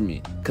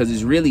judgment, because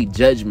it's really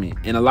judgment.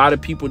 And a lot of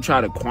people try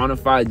to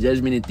quantify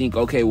judgment and think,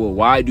 okay, well,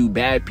 why do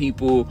bad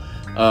people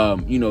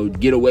you know,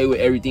 get away with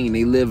everything and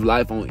they live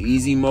life on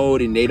easy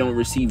mode and they don't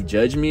receive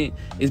judgment?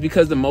 It's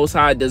because the Most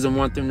High doesn't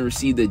want them to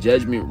receive the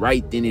judgment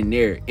right then and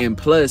there. And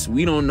plus,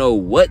 we don't know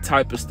what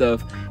type of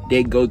stuff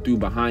they go through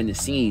behind the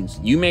scenes.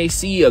 You may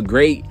see a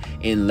great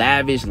and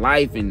lavish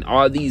life and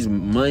all this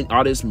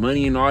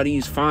money and all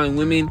these fine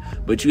women,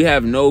 but you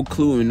have no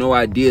clue and no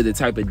idea the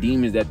type of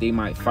demons that they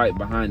might fight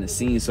behind the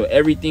scenes. So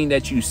everything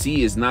that you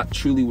see is not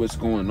truly what's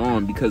going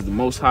on, because the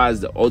Most High is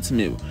the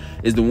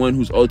one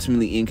who's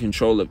ultimately in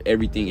control of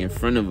everything in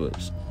front of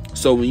us.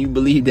 So when you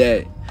believe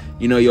that,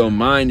 you know, your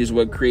mind is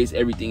what creates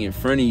everything in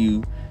front of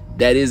you,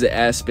 that is an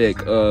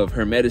aspect of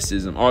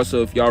Hermeticism.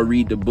 Also, if y'all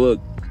read the book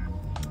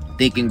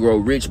Think and Grow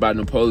Rich by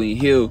Napoleon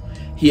Hill,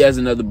 he has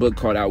another book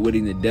called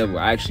Outwitting the Devil.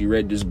 I actually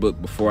read this book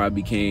before I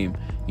became,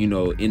 you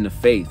know, in the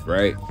faith,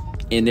 right?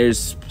 And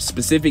there's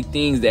specific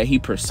things that he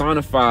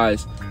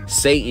personifies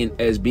Satan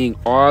as being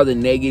all the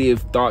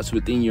negative thoughts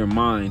within your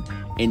mind,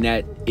 and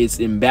that it's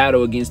in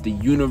battle against the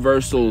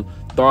universal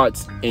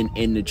thoughts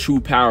and the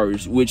true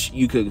powers, which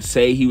you could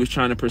say he was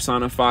trying to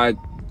personify,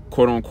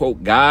 quote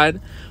unquote,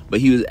 God, but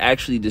he was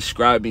actually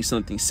describing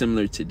something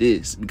similar to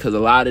this, because a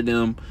lot of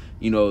them,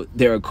 you know,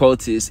 they're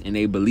occultists and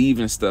they believe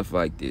in stuff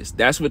like this.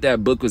 That's what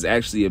that book was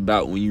actually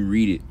about when you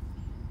read it.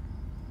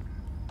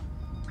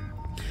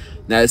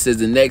 Now it says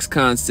the next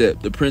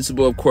concept, the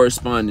principle of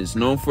correspondence,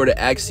 known for the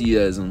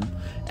axiom,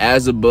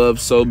 as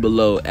above, so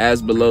below,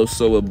 as below,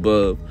 so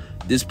above.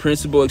 This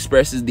principle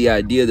expresses the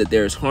idea that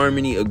there is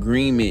harmony,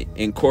 agreement,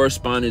 and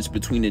correspondence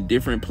between the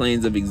different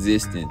planes of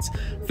existence,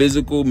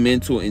 physical,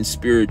 mental, and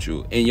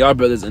spiritual. And y'all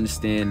brothers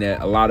understand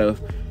that a lot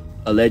of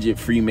alleged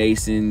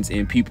Freemasons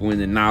and people in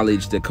the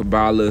knowledge, the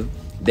Kabbalah,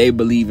 they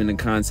believe in the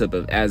concept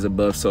of as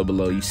above, so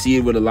below. You see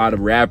it with a lot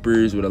of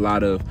rappers, with a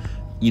lot of,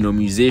 you know,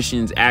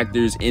 musicians,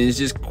 actors,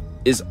 and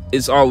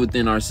it's all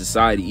within our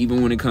society,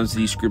 even when it comes to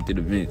these scripted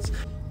events.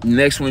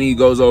 Next one, he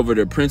goes over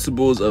the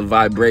principles of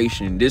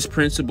vibration. This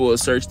principle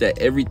asserts that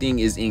everything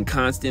is in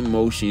constant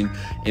motion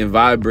and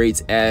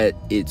vibrates at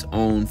its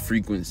own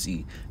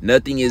frequency.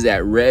 Nothing is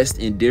at rest,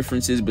 and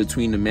differences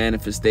between the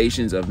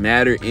manifestations of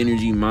matter,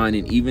 energy, mind,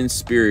 and even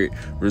spirit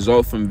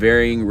result from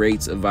varying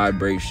rates of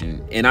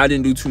vibration. And I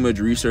didn't do too much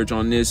research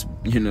on this.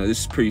 You know,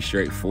 this is pretty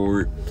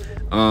straightforward.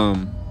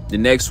 The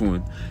next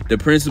one, the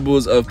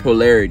principles of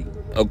polarity.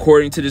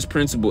 According to this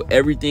principle,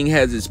 everything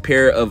has its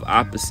pair of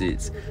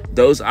opposites.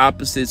 Those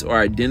opposites are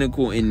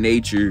identical in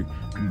nature,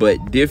 but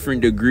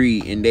different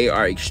degree, and they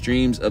are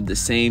extremes of the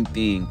same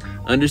thing.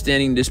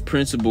 Understanding this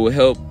principle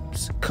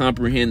helps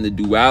comprehend the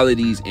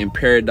dualities and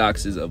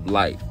paradoxes of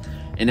life.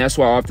 And that's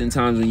why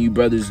oftentimes when you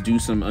brothers do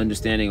some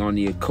understanding on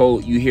the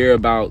occult, you hear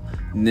about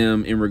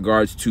them in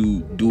regards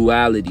to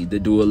duality, the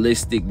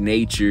dualistic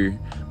nature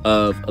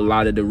of a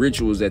lot of the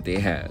rituals that they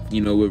have.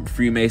 You know, with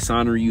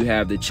Freemasonry, you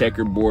have the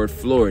checkerboard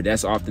floor.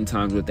 That's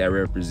oftentimes what that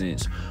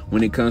represents.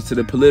 When it comes to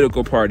the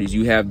political parties,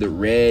 you have the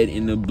red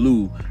and the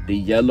blue, the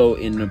yellow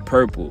and the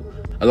purple.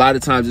 A lot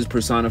of times it's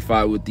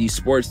personified with these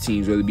sports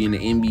teams, whether it be in the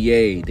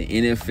NBA, the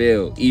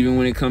NFL, even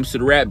when it comes to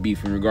the rap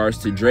beef in regards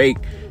to Drake,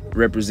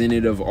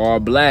 representative of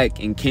all black,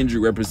 and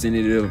Kendrick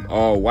representative of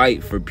all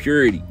white for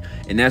purity.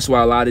 And that's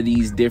why a lot of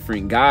these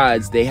different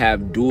gods, they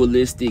have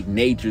dualistic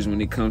natures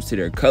when it comes to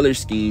their color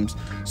schemes,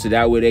 so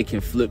that way they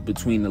can flip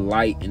between the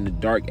light and the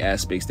dark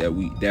aspects that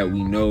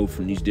we know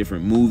from these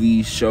different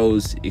movies,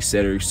 shows,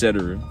 etc.,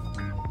 etc.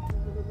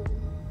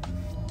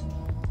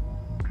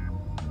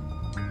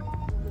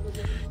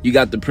 You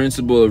got the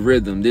principle of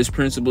rhythm. This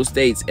principle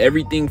states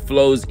everything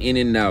flows in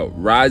and out,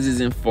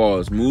 rises and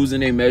falls, moves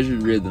in a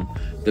measured rhythm.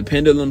 The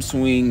pendulum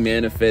swing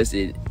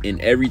manifested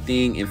in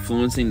everything,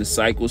 influencing the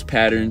cycles,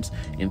 patterns,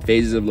 and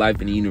phases of life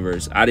in the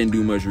universe. I didn't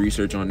do much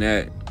research on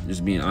that,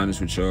 just being honest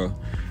with y'all.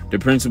 The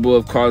principle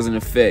of cause and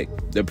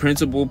effect. The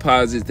principle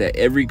posits that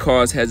every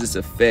cause has its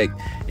effect,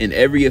 and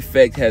every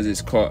effect has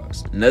its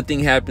cause. Nothing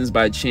happens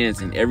by chance,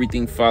 and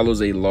everything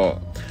follows a law.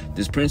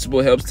 This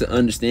principle helps to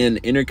understand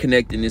the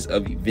interconnectedness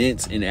of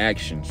events and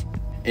actions.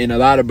 And a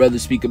lot of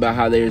brothers speak about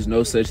how there is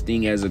no such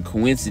thing as a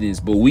coincidence,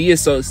 but we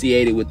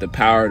associate it with the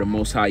power of the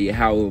Most High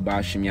Yahweh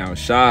Ba'Shem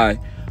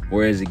Yahushai.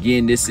 Whereas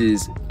again, this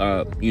is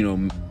a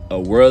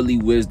worldly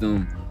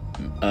wisdom,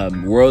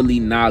 worldly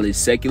knowledge,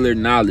 secular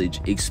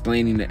knowledge,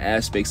 explaining the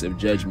aspects of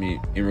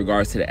judgment in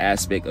regards to the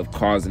aspect of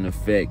cause and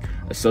effect,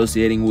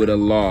 associating with a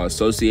law,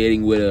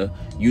 associating with a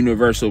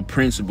universal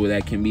principle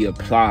that can be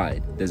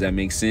applied. Does that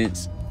make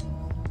sense?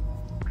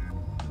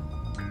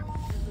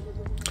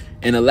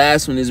 And the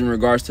last one is in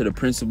regards to the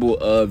principle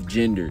of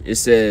gender. It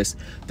says,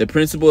 the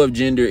principle of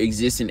gender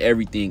exists in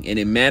everything, and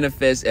it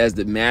manifests as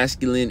the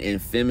masculine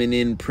and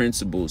feminine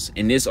principles.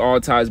 And this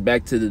all ties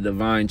back to the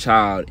divine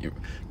child,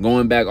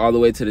 going back all the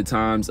way to the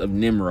times of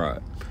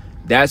Nimrod.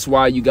 That's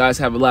why you guys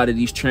have a lot of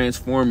these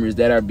transformers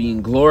that are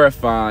being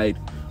glorified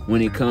when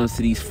it comes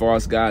to these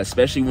false gods,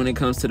 especially when it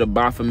comes to the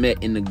Baphomet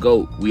and the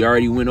goat. We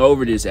already went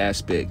over this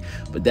aspect,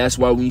 but that's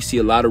why when you see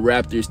a lot of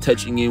raptors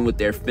touching in with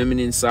their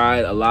feminine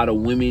side, a lot of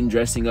women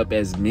dressing up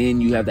as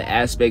men, you have the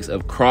aspects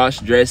of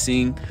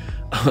cross-dressing,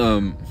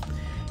 the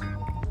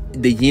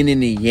yin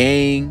and the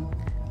yang.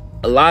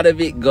 A lot of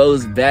it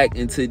goes back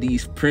into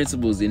these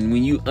principles, and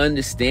when you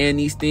understand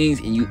these things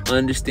and you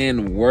understand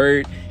the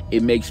word,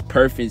 it makes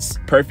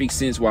perfect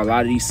sense why a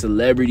lot of these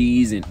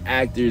celebrities and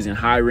actors and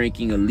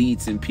high-ranking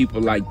elites and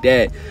people like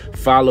that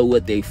follow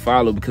what they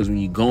follow. Because when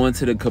you go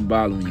into the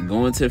Kabbalah, when you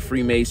go into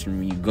Freemasonry,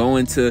 when you go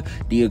into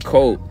the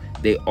occult,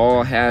 they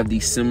all have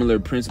these similar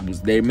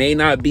principles. They may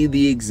not be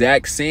the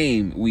exact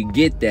same, we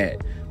get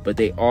that, but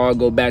they all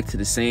go back to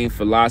the same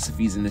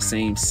philosophies and the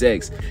same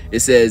sex. It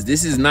says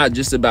this is not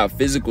just about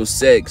physical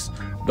sex,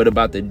 but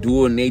about the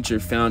dual nature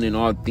found in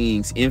all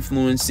things,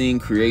 influencing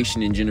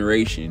creation and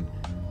generation.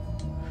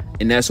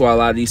 And that's why a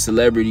lot of these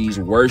celebrities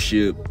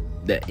worship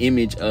the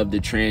image of the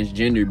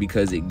transgender,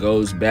 because it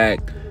goes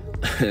back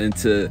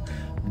into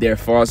their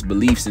false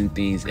beliefs and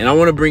things. And I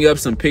want to bring up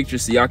some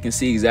pictures so y'all can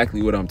see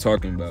exactly what I'm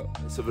talking about.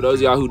 So for those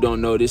of y'all who don't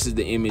know, this is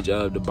the image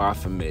of the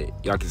Baphomet.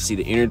 Y'all can see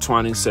the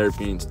intertwining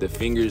serpents, the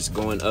fingers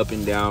going up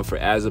and down for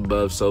as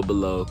above, so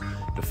below,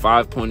 the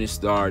 5-pointed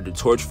star, the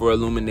torch for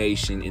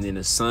illumination, and then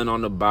a sun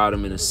on the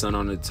bottom and a sun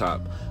on the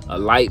top. A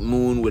light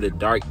moon with a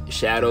dark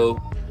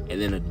shadow, and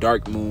then a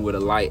dark moon with a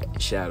light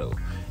shadow.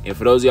 And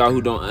for those of y'all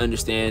who don't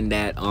understand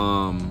that,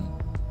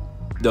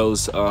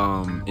 those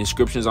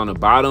inscriptions on the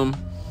bottom,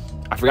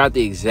 I forgot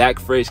the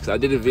exact phrase because I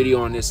did a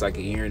video on this like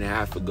a year and a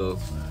half ago,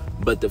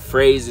 but the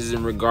phrase is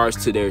in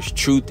regards to there's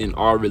truth in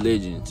all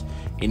religions.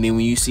 And then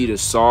when you see the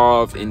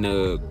Sov and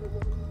the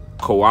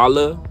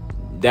koala,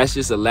 that's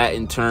just a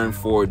Latin term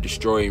for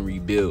destroy and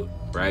rebuild,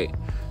 right?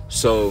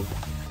 So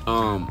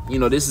you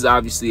know, this is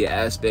obviously an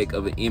aspect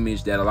of an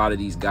image that a lot of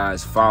these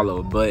guys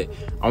follow, but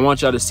I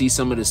want y'all to see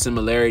some of the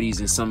similarities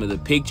and some of the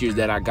pictures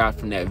that I got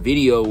from that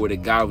video where the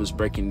guy was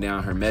breaking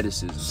down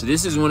Hermeticism. So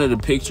this is one of the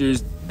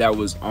pictures that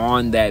was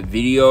on that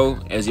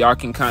video, as y'all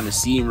can kind of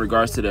see in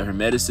regards to the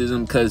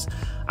Hermeticism, because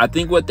I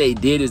think what they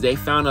did is they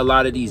found a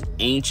lot of these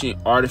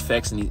ancient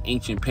artifacts and these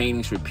ancient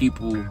paintings for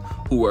people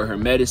who were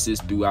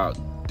Hermeticists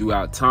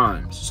throughout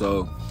time.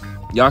 So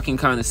y'all can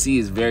kind of see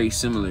it's very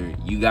similar.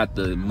 You got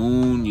the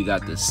moon, you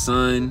got the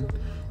sun,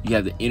 you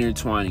have the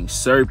intertwining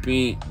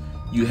serpent,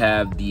 you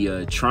have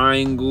the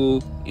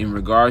triangle in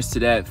regards to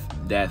that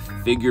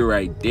figure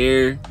right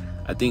there.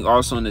 I think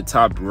also on the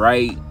top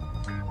right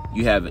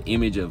you have an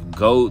image of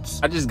goats.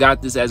 I just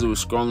got this as it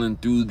was scrolling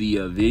through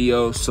the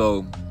video,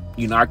 so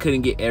you know I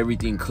couldn't get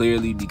everything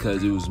clearly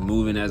because it was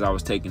moving as I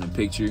was taking a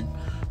picture,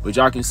 but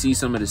y'all can see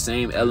some of the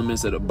same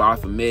elements of the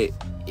Baphomet.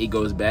 It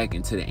goes back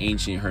into the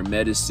ancient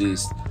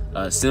Hermeticist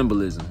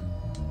symbolism.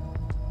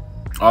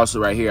 Also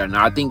right here,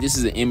 now I think this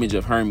is an image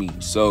of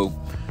Hermes. So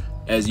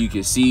as you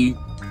can see,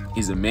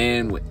 he's a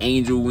man with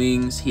angel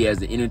wings. He has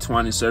the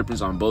intertwining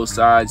serpents on both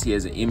sides. He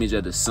has an image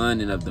of the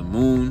sun and of the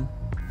moon.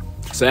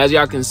 So as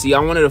y'all can see, I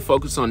wanted to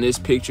focus on this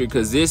picture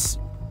because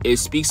it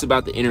speaks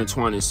about the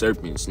intertwining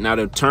serpents. Now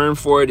the term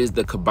for it is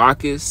the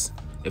Kabakis,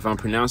 if I'm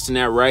pronouncing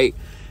that right.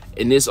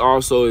 And this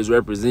also is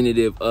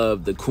representative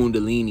of the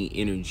Kundalini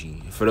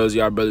energy. For those of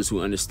y'all brothers who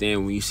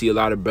understand, when you see a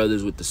lot of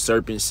brothers with the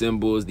serpent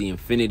symbols, the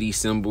infinity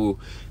symbol,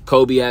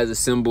 Kobe has a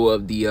symbol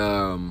of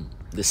the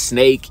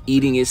snake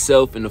eating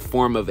itself in the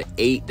form of an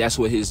 8. That's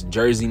what his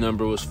jersey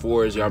number was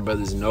for, as y'all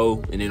brothers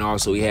know. And then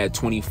also he had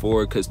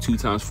 24 because 2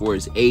 times 4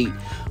 is 8,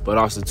 but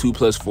also 2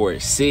 plus 4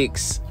 is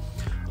 6.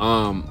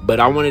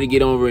 But I wanted to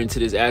get over into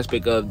this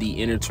aspect of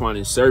the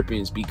intertwining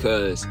serpents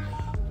because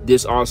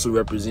this also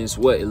represents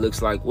what? It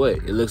looks like what?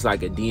 It looks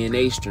like a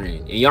DNA strand.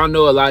 And y'all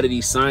know a lot of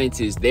these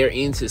scientists, they're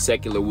into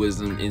secular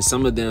wisdom, and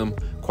some of them,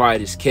 quiet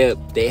as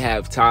kept, they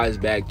have ties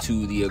back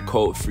to the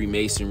occult,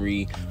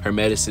 Freemasonry,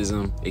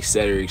 Hermeticism,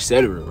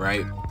 etc.,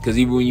 right? Because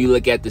even when you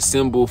look at the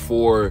symbol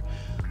for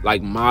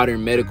like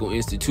modern medical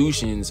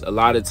institutions, a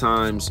lot of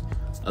times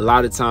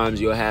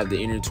you'll have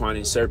the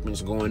intertwining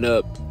serpents going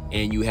up,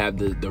 and you have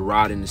the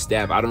rod and the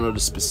staff. I don't know the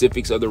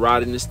specifics of the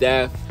rod and the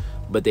staff,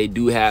 but they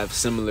do have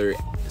similar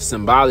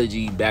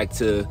symbology back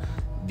to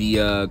the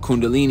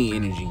Kundalini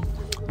energy.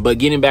 But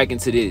getting back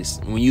into this,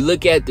 when you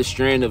look at the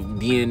strand of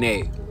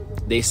DNA,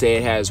 they say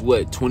it has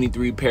what?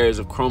 23 pairs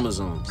of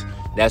chromosomes.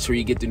 That's where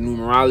you get the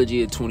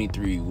numerology of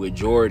 23 with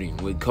Jordan,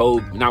 with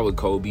Kobe, not with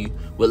Kobe,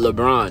 with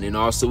LeBron, and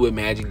also with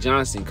Magic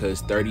Johnson,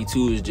 because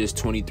 32 is just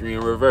 23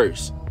 in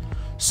reverse.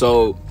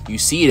 So you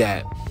see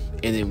that.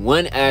 And then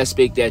one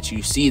aspect that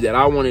you see that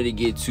I wanted to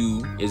get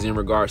to is in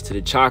regards to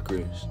the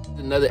chakras.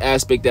 Another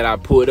aspect that I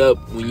pulled up,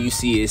 when you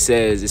see it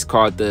says it's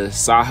called the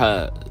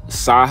Sahasrara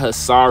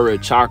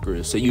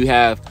chakras. So you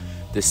have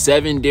the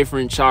 7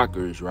 different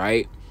chakras,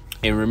 right?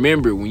 And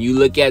remember, when you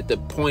look at the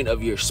point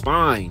of your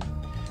spine,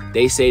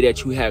 they say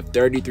that you have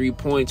 33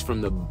 points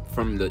from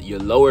your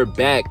lower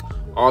back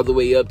all the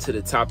way up to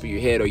the top of your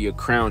head, or your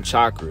crown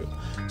chakra.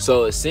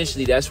 So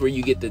essentially that's where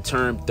you get the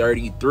term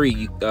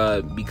 33,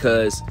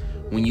 because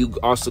when you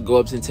also go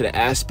up into the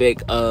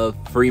aspect of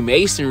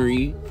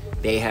Freemasonry,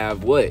 they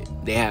have what?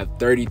 They have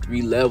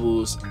 33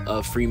 levels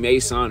of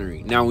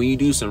Freemasonry. Now, when you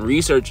do some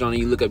research on it,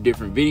 you look up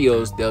different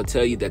videos, they'll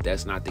tell you that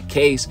that's not the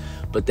case,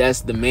 but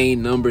that's the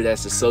main number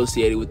that's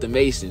associated with the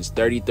Masons,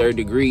 33rd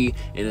degree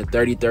and the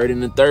 33rd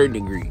and the 3rd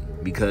degree,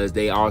 because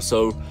they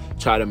also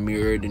try to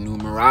mirror the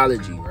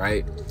numerology,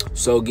 right?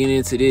 So getting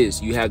into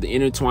this, you have the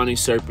intertwining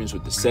serpents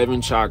with the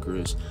 7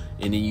 chakras,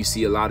 and then you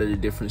see a lot of the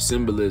different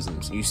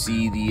symbolisms. You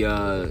see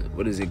the,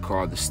 what is it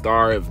called? The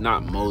star of,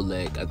 not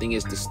Molech, I think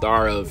it's the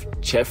star of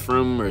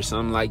Chephren or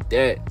something like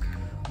that,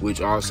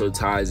 which also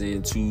ties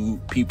into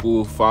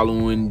people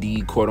following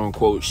the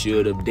quote-unquote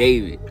shield of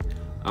David.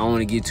 I don't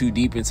want to get too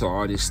deep into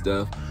all this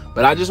stuff,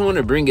 but I just want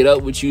to bring it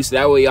up with you so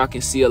that way y'all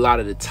can see a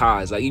lot of the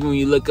ties. Like even when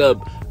you look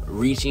up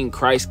reaching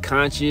Christ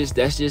conscious,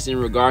 that's just in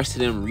regards to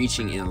them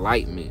reaching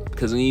enlightenment.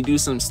 Because when you do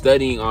some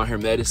studying on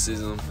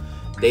Hermeticism,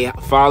 they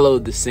follow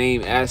the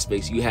same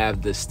aspects. You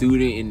have the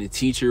student and the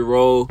teacher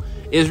role.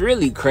 It's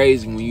really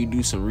crazy when you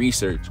do some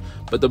research.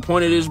 But the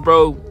point of this,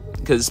 bro,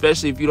 because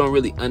especially if you don't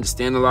really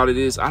understand a lot of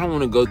this, I don't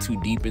want to go too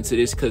deep into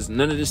this because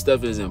none of this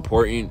stuff is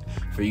important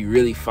for you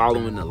really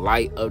following the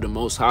light of the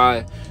Most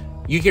High.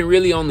 You can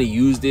really only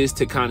use this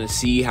to kind of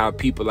see how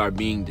people are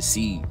being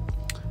deceived.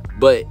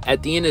 But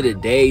at the end of the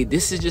day,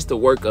 this is just the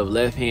work of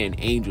left-hand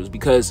angels,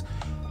 because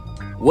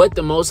what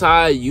the Most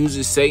High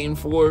uses Satan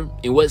for,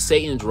 and what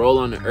Satan's role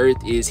on the earth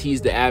is,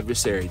 he's the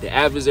adversary. The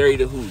adversary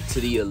to who?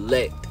 To the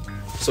elect.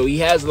 So he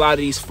has a lot of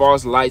these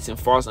false lights and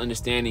false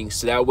understandings,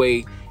 so that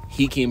way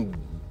he can,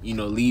 you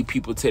know, lead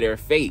people to their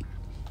fate.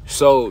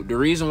 So the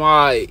reason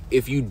why,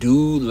 if you do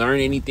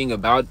learn anything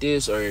about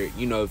this, or,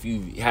 you know, if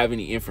you have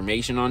any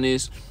information on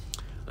this,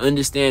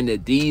 understand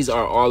that these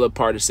are all a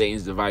part of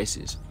Satan's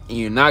devices. And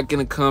you're not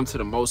going to come to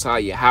the Most High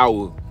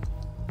Yahweh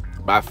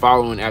by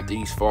following after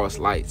these false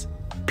lights.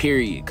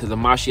 Period. Because the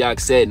Mashiach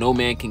said no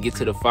man can get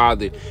to the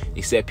Father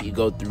except he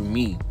go through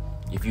me.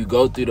 If you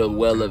go through the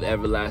well of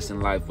everlasting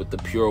life with the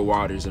pure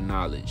waters of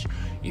knowledge,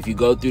 if you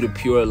go through the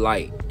pure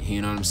light,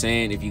 you know what I'm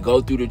saying? If you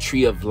go through the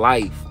tree of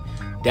life,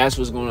 that's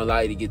what's going to allow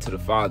you to get to the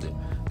Father.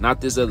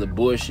 Not this other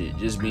bullshit,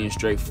 just being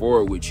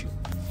straightforward with you.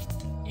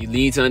 you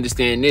need to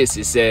understand this.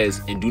 It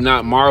says, and do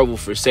not marvel,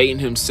 for Satan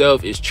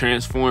himself is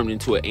transformed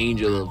into an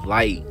angel of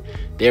light.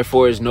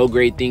 Therefore is no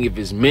great thing if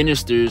his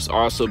ministers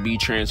also be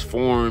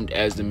transformed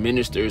as the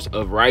ministers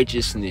of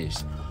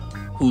righteousness,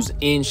 whose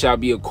end shall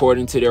be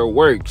according to their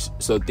works.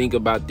 So think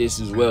about this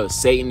as well.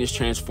 Satan is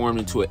transformed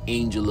into an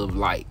angel of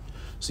light.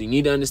 So you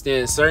need to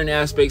understand certain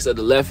aspects of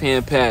the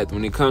left-hand path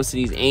when it comes to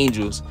these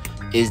angels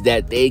is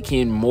that they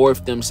can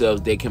morph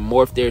themselves. They can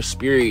morph their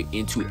spirit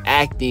into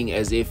acting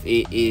as if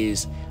it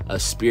is a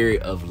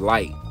spirit of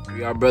light.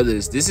 Y'all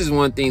brothers, this is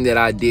one thing that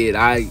I did.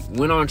 I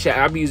went on chat.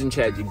 I've been using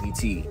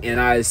ChatGPT,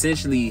 and I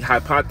essentially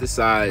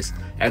hypothesized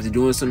after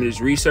doing some of this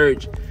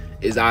research.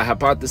 I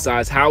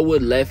hypothesized how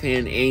would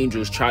left-hand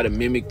angels try to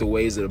mimic the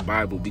ways of the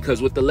Bible,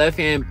 because what the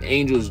left-hand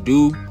angels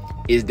do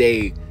is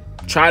they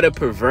try to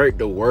pervert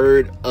the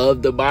word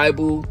of the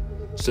Bible,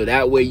 so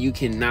that way you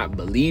cannot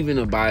believe in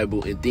the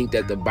Bible and think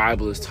that the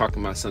Bible is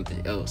talking about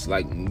something else.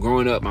 Like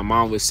growing up, my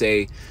mom would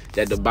say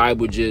that the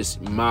Bible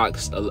just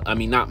mimics a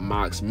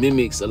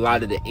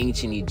lot of the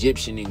ancient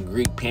Egyptian and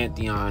Greek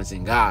pantheons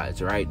and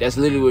gods, right? That's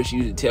literally what she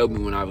used to tell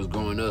me when I was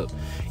growing up.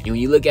 And when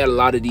you look at a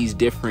lot of these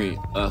different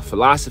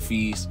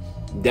philosophies,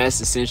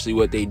 that's essentially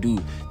what they do.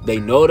 They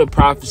know the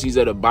prophecies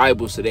of the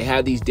Bible, so they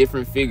have these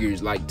different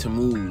figures like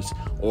Tammuz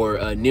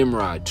or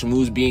Nimrod.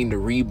 Tammuz being the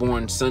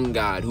reborn sun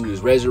god who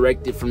is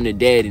resurrected from the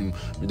dead and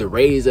the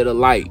rays of the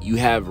light. You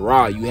have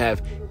Ra, you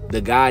have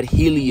the god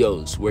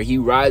Helios, where he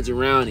rides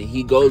around and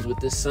he goes with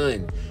the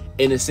sun.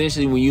 And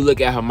essentially when you look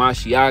at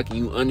Hamashiach and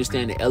you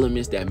understand the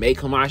elements that make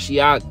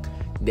Hamashiach,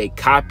 they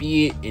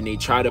copy it and they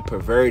try to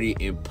pervert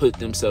it and put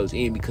themselves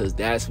in, because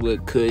that's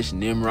what Cush,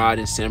 Nimrod,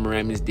 and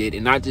Semiramis did.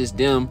 And not just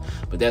them,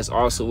 but that's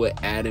also what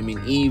Adam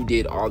and Eve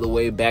did all the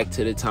way back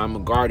to the time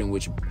of garden,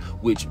 to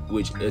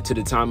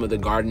the time of the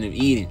Garden of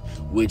Eden,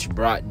 which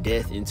brought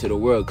death into the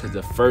world, because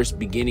the first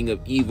beginning of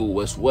evil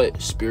was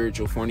what?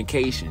 Spiritual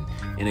fornication.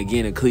 And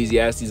again,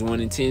 Ecclesiastes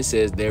 1:10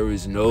 says there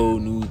is no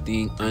new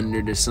thing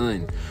under the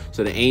sun.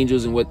 So the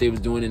angels and what they was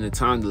doing in the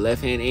time, the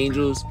left-hand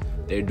angels,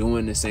 they're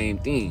doing the same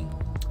thing.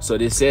 So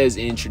this says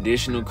in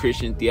traditional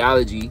Christian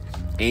theology,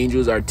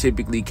 angels are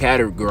typically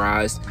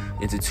categorized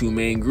into two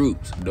main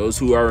groups: those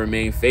who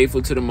remain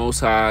faithful to the Most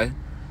High,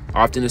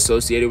 often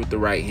associated with the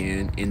right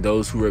hand, and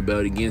those who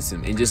rebelled against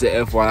him. And just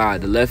an FYI,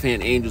 the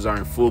left-hand angels are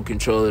in full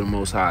control of the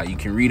Most High. You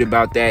can read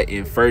about that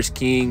in 1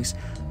 Kings,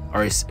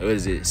 or is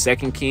it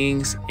 2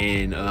 Kings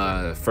and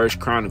 1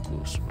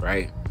 Chronicles,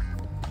 right?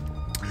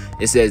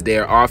 It says they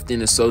are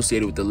often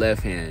associated with the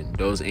left hand,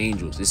 those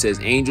angels. It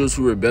says angels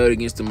who rebelled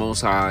against the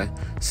Most High,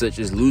 such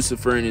as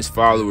Lucifer and his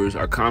followers,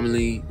 are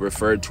commonly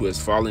referred to as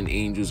fallen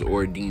angels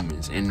or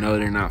demons. And no,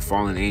 they're not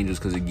fallen angels,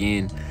 because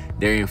again,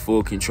 they're in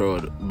full control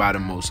by the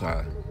Most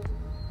High.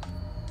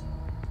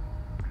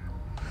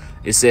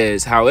 It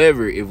says,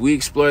 however, if we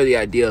explore the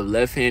idea of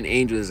left-hand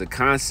angels as a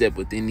concept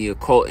within the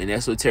occult and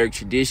esoteric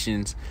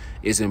traditions,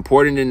 it's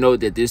important to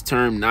note that this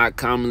term not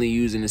commonly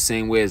used in the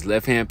same way as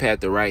left-hand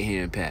path or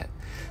right-hand path.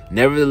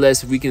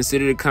 Nevertheless, if we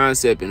consider the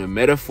concept in a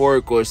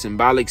metaphorical or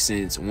symbolic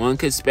sense, one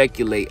could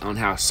speculate on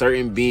how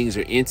certain beings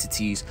or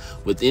entities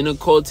within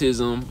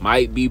occultism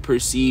might be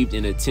perceived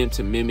in an attempt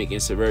to mimic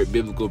and subvert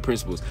biblical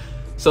principles.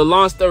 So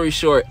long story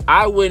short,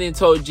 I went and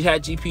told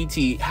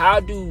ChatGPT, how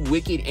do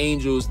wicked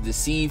angels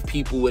deceive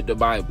people with the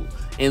Bible?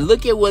 And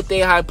look at what they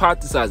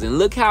hypothesized, and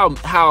look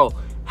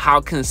how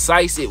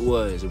concise it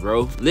was,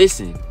 bro.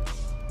 Listen.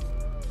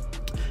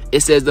 It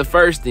says the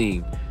first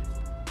thing,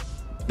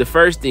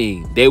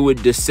 they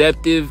would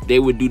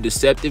do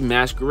deceptive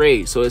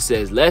masquerade. So it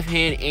says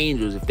left-hand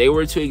angels, if they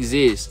were to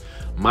exist,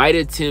 might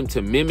attempt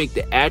to mimic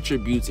the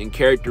attributes and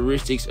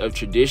characteristics of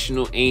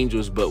traditional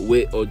angels, but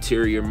with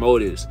ulterior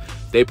motives.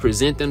 They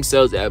present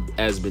themselves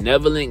as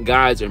benevolent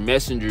guides or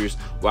messengers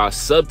while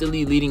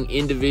subtly leading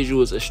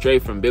individuals astray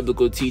from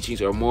biblical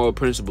teachings or moral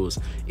principles.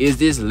 Is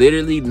this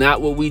literally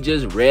not what we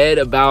just read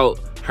about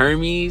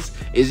Hermes?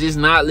 Is this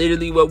not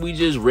literally what we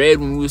just read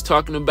when we was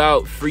talking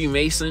about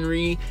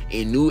Freemasonry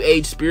and New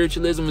Age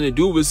spiritualism? And the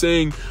dude was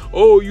saying,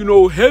 oh, you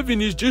know,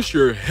 heaven is just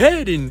your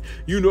head, and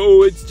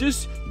it's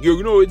just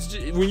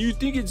when you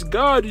think it's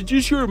God, it's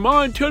just your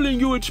mind telling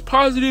you it's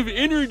positive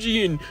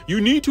energy, and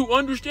you need to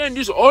understand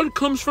this all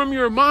comes from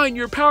your mind,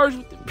 your powers.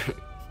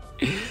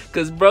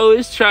 Because bro,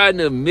 it's trying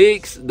to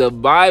mix the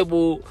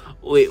Bible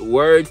with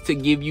words to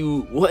give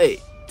you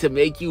what? To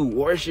make you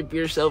worship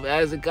yourself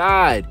as a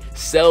god.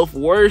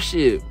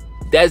 Self-worship.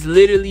 That's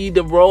literally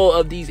the role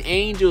of these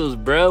angels,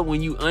 bro,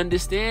 when you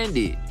understand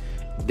it.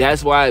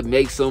 That's why it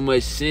makes so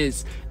much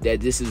sense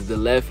that this is the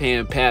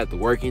left-hand path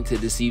working to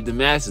deceive the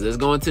masses. Let's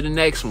go into the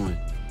next one.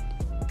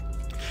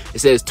 It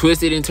says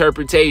twisted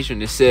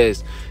interpretation. It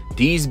says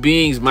these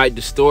beings might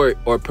distort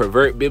or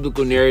pervert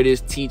biblical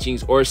narratives,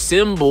 teachings, or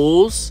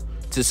symbols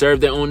to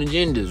serve their own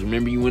agendas.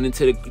 Remember, you went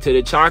into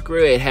the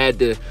chakra, it had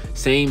the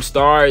same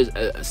stars,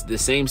 the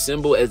same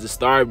symbol as the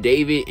Star of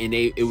David, and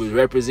it was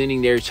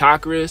representing their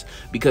chakras,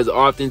 because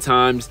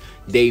oftentimes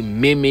they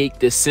mimic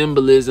the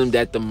symbolism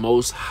that the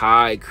Most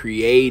High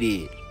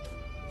created.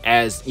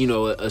 as, you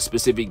know, a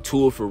specific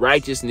tool for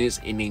righteousness,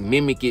 and they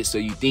mimic it. So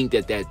you think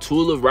that that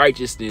tool of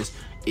righteousness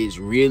is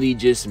really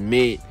just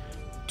meant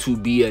to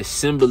be a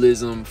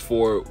symbolism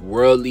for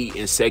worldly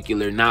and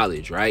secular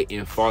knowledge, right?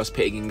 And false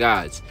pagan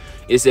gods.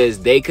 It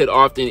says they could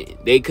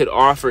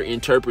offer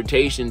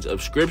interpretations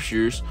of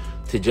scriptures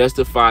to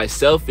justify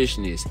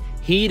selfishness,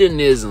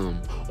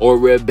 hedonism, or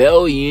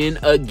rebellion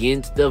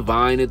against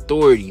divine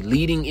authority,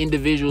 leading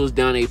individuals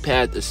down a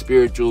path of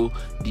spiritual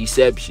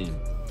deception.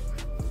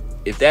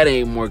 If that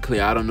ain't more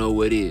clear, I don't know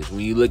what is. When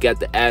you look at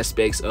the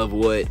aspects of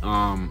what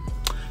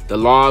the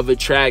law of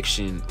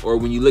attraction, or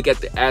when you look at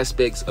the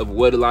aspects of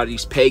what a lot of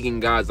these pagan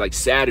gods like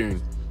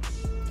Saturn,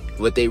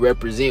 what they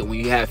represent, when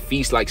you have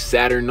feasts like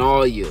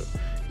Saturnalia,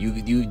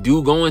 you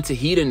do go into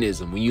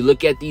hedonism. When you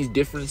look at these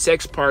different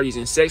sex parties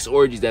and sex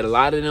orgies that a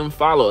lot of them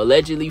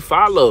allegedly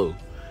follow,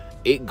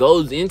 it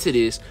goes into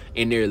this,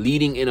 and they're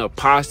leading in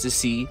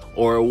apostasy,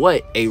 or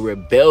what? A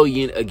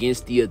rebellion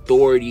against the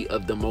authority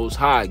of the Most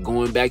High.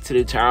 Going back to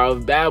the Tower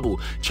of Babel,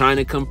 trying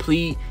to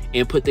complete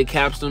and put the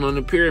capstone on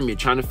the pyramid,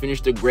 trying to finish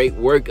the great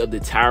work of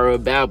the Tower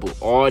of Babel.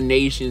 All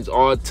nations,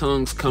 all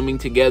tongues coming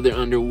together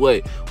under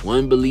what?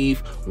 One belief,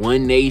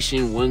 one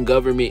nation, one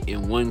government,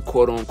 and one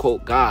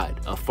quote-unquote God,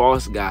 a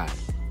false God.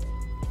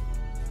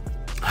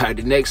 All right,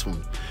 the next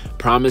one.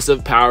 Promise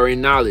of power and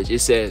knowledge. It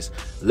says,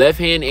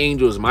 left-hand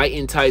angels might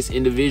entice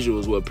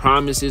individuals with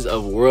promises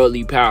of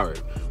worldly power.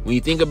 When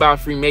you think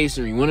about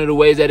Freemasonry, one of the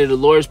ways that it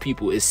allures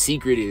people is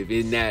secretive,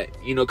 in that,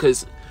 you know,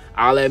 because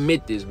I'll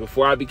admit this,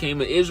 before I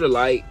became an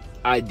Israelite,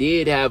 I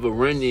did have a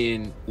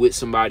run-in with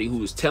somebody who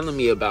was telling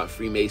me about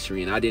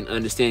Freemasonry, and I didn't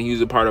understand. He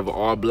was a part of an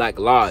all-black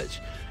lodge,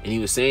 and he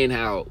was saying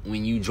how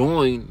when you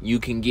join, you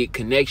can get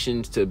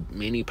connections to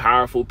many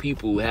powerful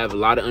people who have a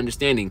lot of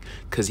understanding,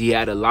 because he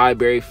had a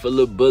library full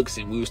of books,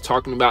 and we was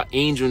talking about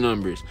angel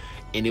numbers.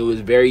 And it was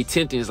very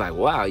tempting. It's like,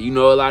 wow, you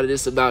know a lot of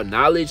this about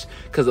knowledge?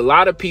 Because a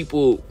lot of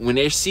people, when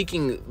they're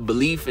seeking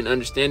belief and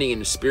understanding in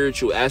the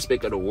spiritual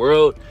aspect of the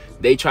world,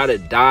 they try to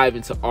dive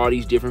into all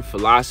these different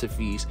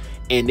philosophies,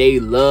 and they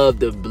love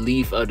the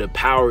belief of the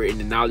power and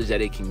the knowledge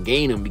that it can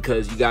gain them,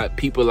 because you got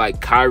people like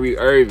Kyrie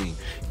Irving,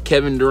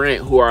 Kevin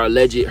Durant, who are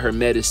alleged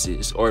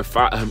Hermeticists, or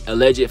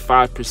alleged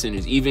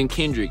 5%ers. Even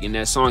Kendrick, in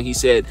that song, he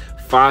said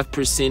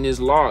 5% is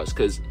lost,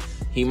 because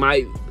he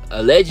might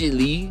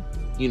allegedly,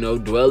 you know,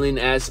 dwell in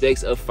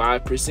aspects of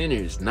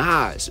 5%ers.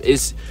 Nah,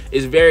 it's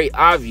very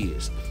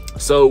obvious.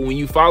 So when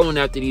you following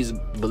after these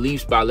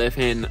beliefs by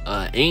left-hand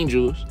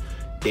angels,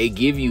 they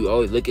give you,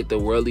 oh, look at the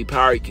worldly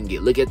power you can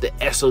get, look at the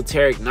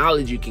esoteric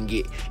knowledge you can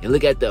get, and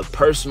look at the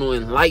personal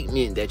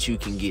enlightenment that you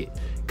can get.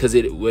 Because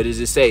what does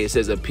it say? It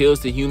says appeals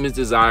to humans'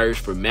 desires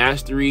for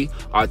mastery,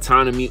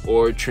 autonomy,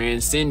 or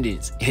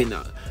transcendence. And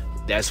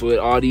that's what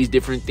all these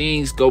different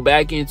things go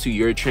back into.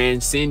 You're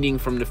transcending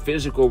from the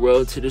physical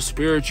world to the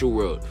spiritual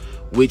world,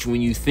 which,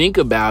 when you think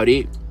about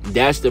it,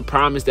 that's the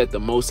promise that the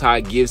Most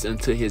High gives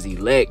unto his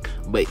elect.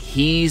 But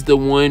he's the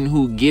one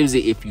who gives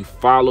it if you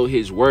follow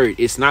his word.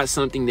 It's not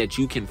something that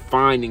you can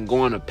find and go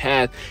on a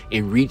path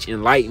and reach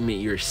enlightenment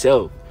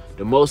yourself.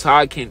 The Most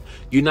High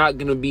you're not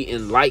going to be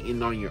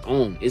enlightened on your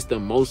own. It's the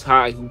Most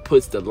High who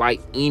puts the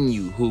light in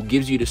you, who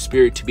gives you the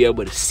spirit to be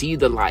able to see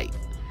the light.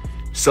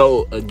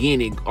 So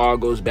again, it all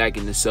goes back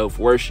into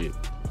self-worship.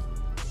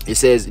 It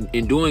says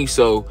in doing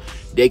so,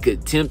 they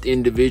could tempt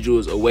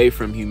individuals away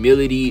from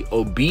humility,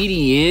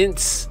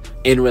 obedience,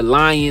 and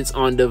reliance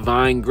on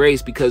divine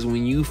grace. Because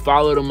when you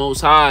follow the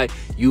Most High,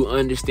 you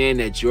understand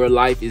that your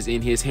life is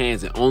in his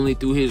hands, and only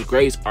through his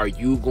grace are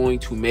you going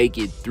to make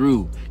it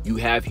through. You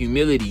have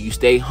humility, you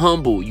stay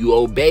humble, you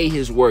obey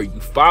his word, you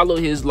follow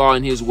his law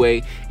and his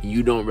way, and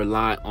you don't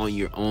rely on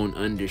your own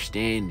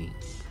understanding.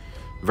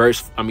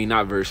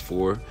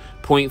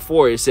 Point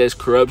 4, it says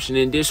corruption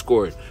and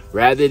discord.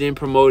 Rather than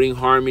promoting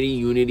harmony,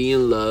 unity,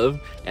 and love,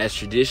 as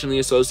traditionally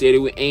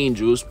associated with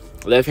angels,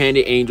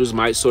 left-handed angels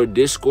might sow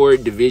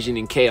discord, division,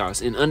 and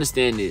chaos. And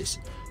understand this.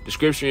 The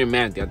scripture in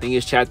Matthew, I think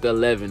it's chapter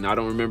 11, I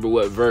don't remember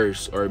what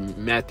verse, or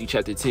Matthew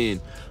chapter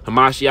 10.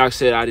 Hamashiach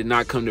said, I did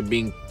not come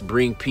to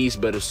bring peace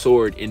but a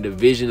sword and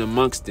division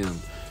amongst them.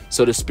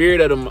 So the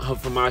spirit of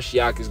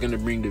Hamashiach is going to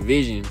bring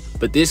division.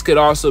 But this could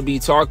also be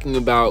talking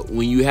about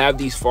when you have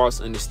these false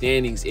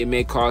understandings, it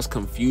may cause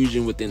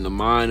confusion within the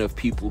mind of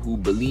people who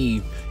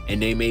believe, and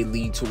they may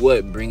lead to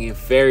what? Bringing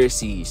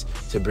Pharisees,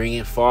 to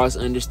bringing false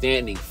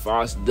understanding,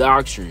 false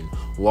doctrine,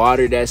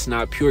 water that's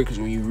not pure. Because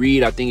when you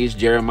read, I think it's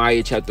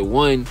Jeremiah chapter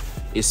 1,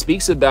 it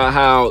speaks about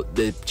how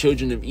the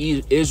children of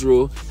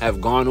Israel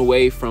have gone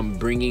away from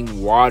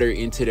bringing water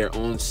into their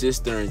own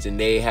cisterns, and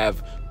they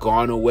have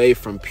gone away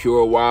from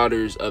pure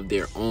waters of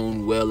their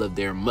own well of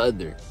their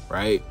mother,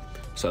 right?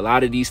 So a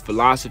lot of these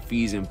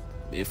philosophies and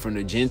from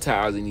the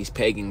Gentiles and these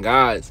pagan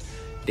gods,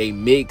 they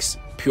mix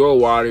pure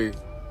water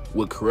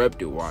with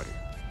corrupted water,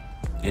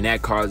 and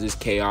that causes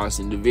chaos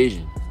and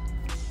division.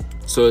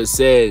 So it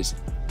says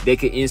they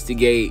could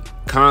instigate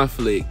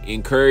conflict,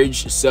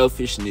 encourage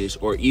selfishness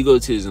or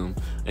egotism,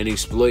 and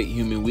exploit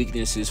human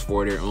weaknesses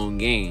for their own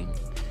gain.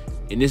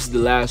 And this is the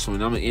last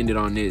one. I'm gonna end it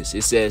on this.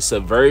 It says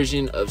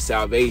subversion of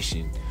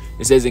salvation.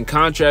 It says, in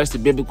contrast to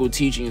biblical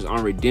teachings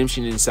on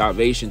redemption and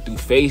salvation through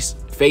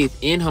faith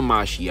in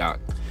Hamashiach,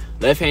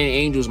 left-hand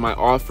angels might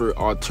offer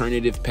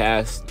alternative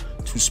paths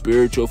to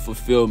spiritual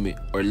fulfillment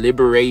or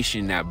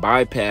liberation that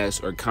bypass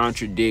or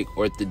contradict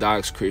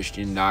orthodox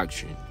Christian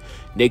doctrine.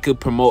 They could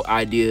promote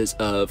ideas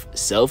of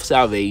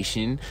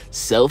self-salvation,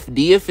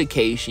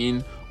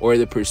 self-deification, or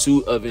the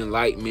pursuit of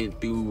enlightenment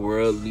through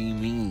worldly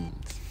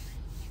means.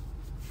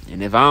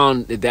 And if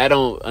that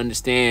don't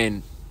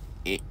understand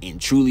and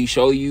truly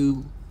show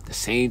you the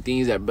same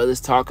things that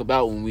brothers talk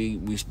about when we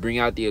bring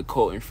out the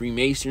occult and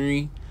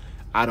Freemasonry,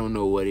 I don't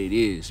know what it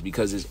is,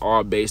 because it's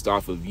all based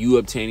off of you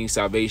obtaining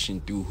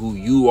salvation through who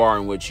you are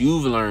and what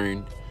you've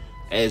learned,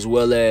 as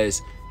well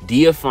as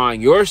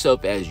deifying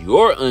yourself as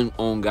your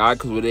own God.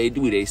 Because what they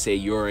do, they say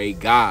you're a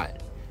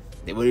God.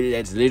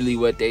 That's literally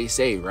what they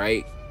say,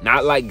 right?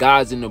 Not like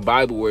gods in the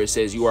Bible where it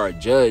says you are a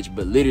judge,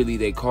 but literally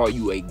they call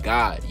you a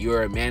God.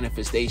 You're a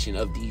manifestation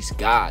of these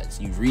gods.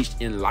 You've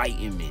reached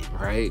enlightenment,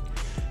 right?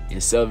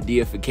 And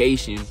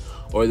self-deification,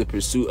 or the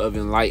pursuit of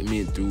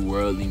enlightenment through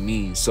worldly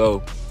means.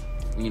 So,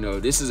 you know,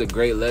 this is a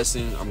great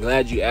lesson. I'm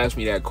glad you asked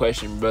me that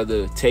question,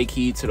 brother. Take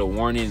heed to the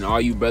warning, and all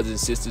you brothers and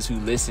sisters who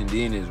listened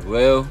in as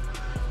well.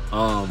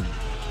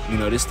 You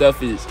know, this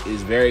stuff is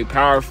very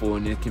powerful,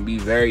 and it can be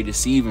very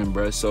deceiving,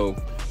 bro.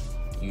 So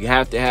you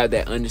have to have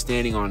that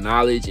understanding on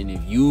knowledge. And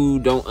if you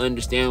don't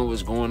understand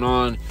what's going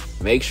on,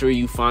 make sure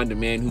you find a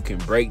man who can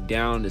break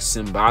down the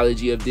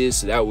symbology of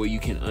this, so that way you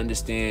can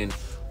understand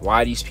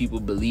why these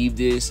people believe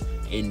this,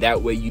 and that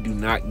way you do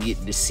not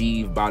get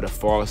deceived by the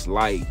false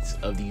lights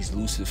of these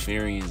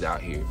Luciferians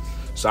out here.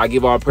 So I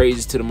give all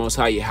praises to the Most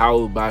High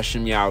Yahweh by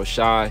Shem Yahweh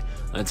Shai.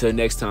 Until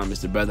next time,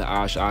 it's the brother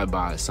Ash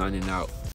Ibai signing out.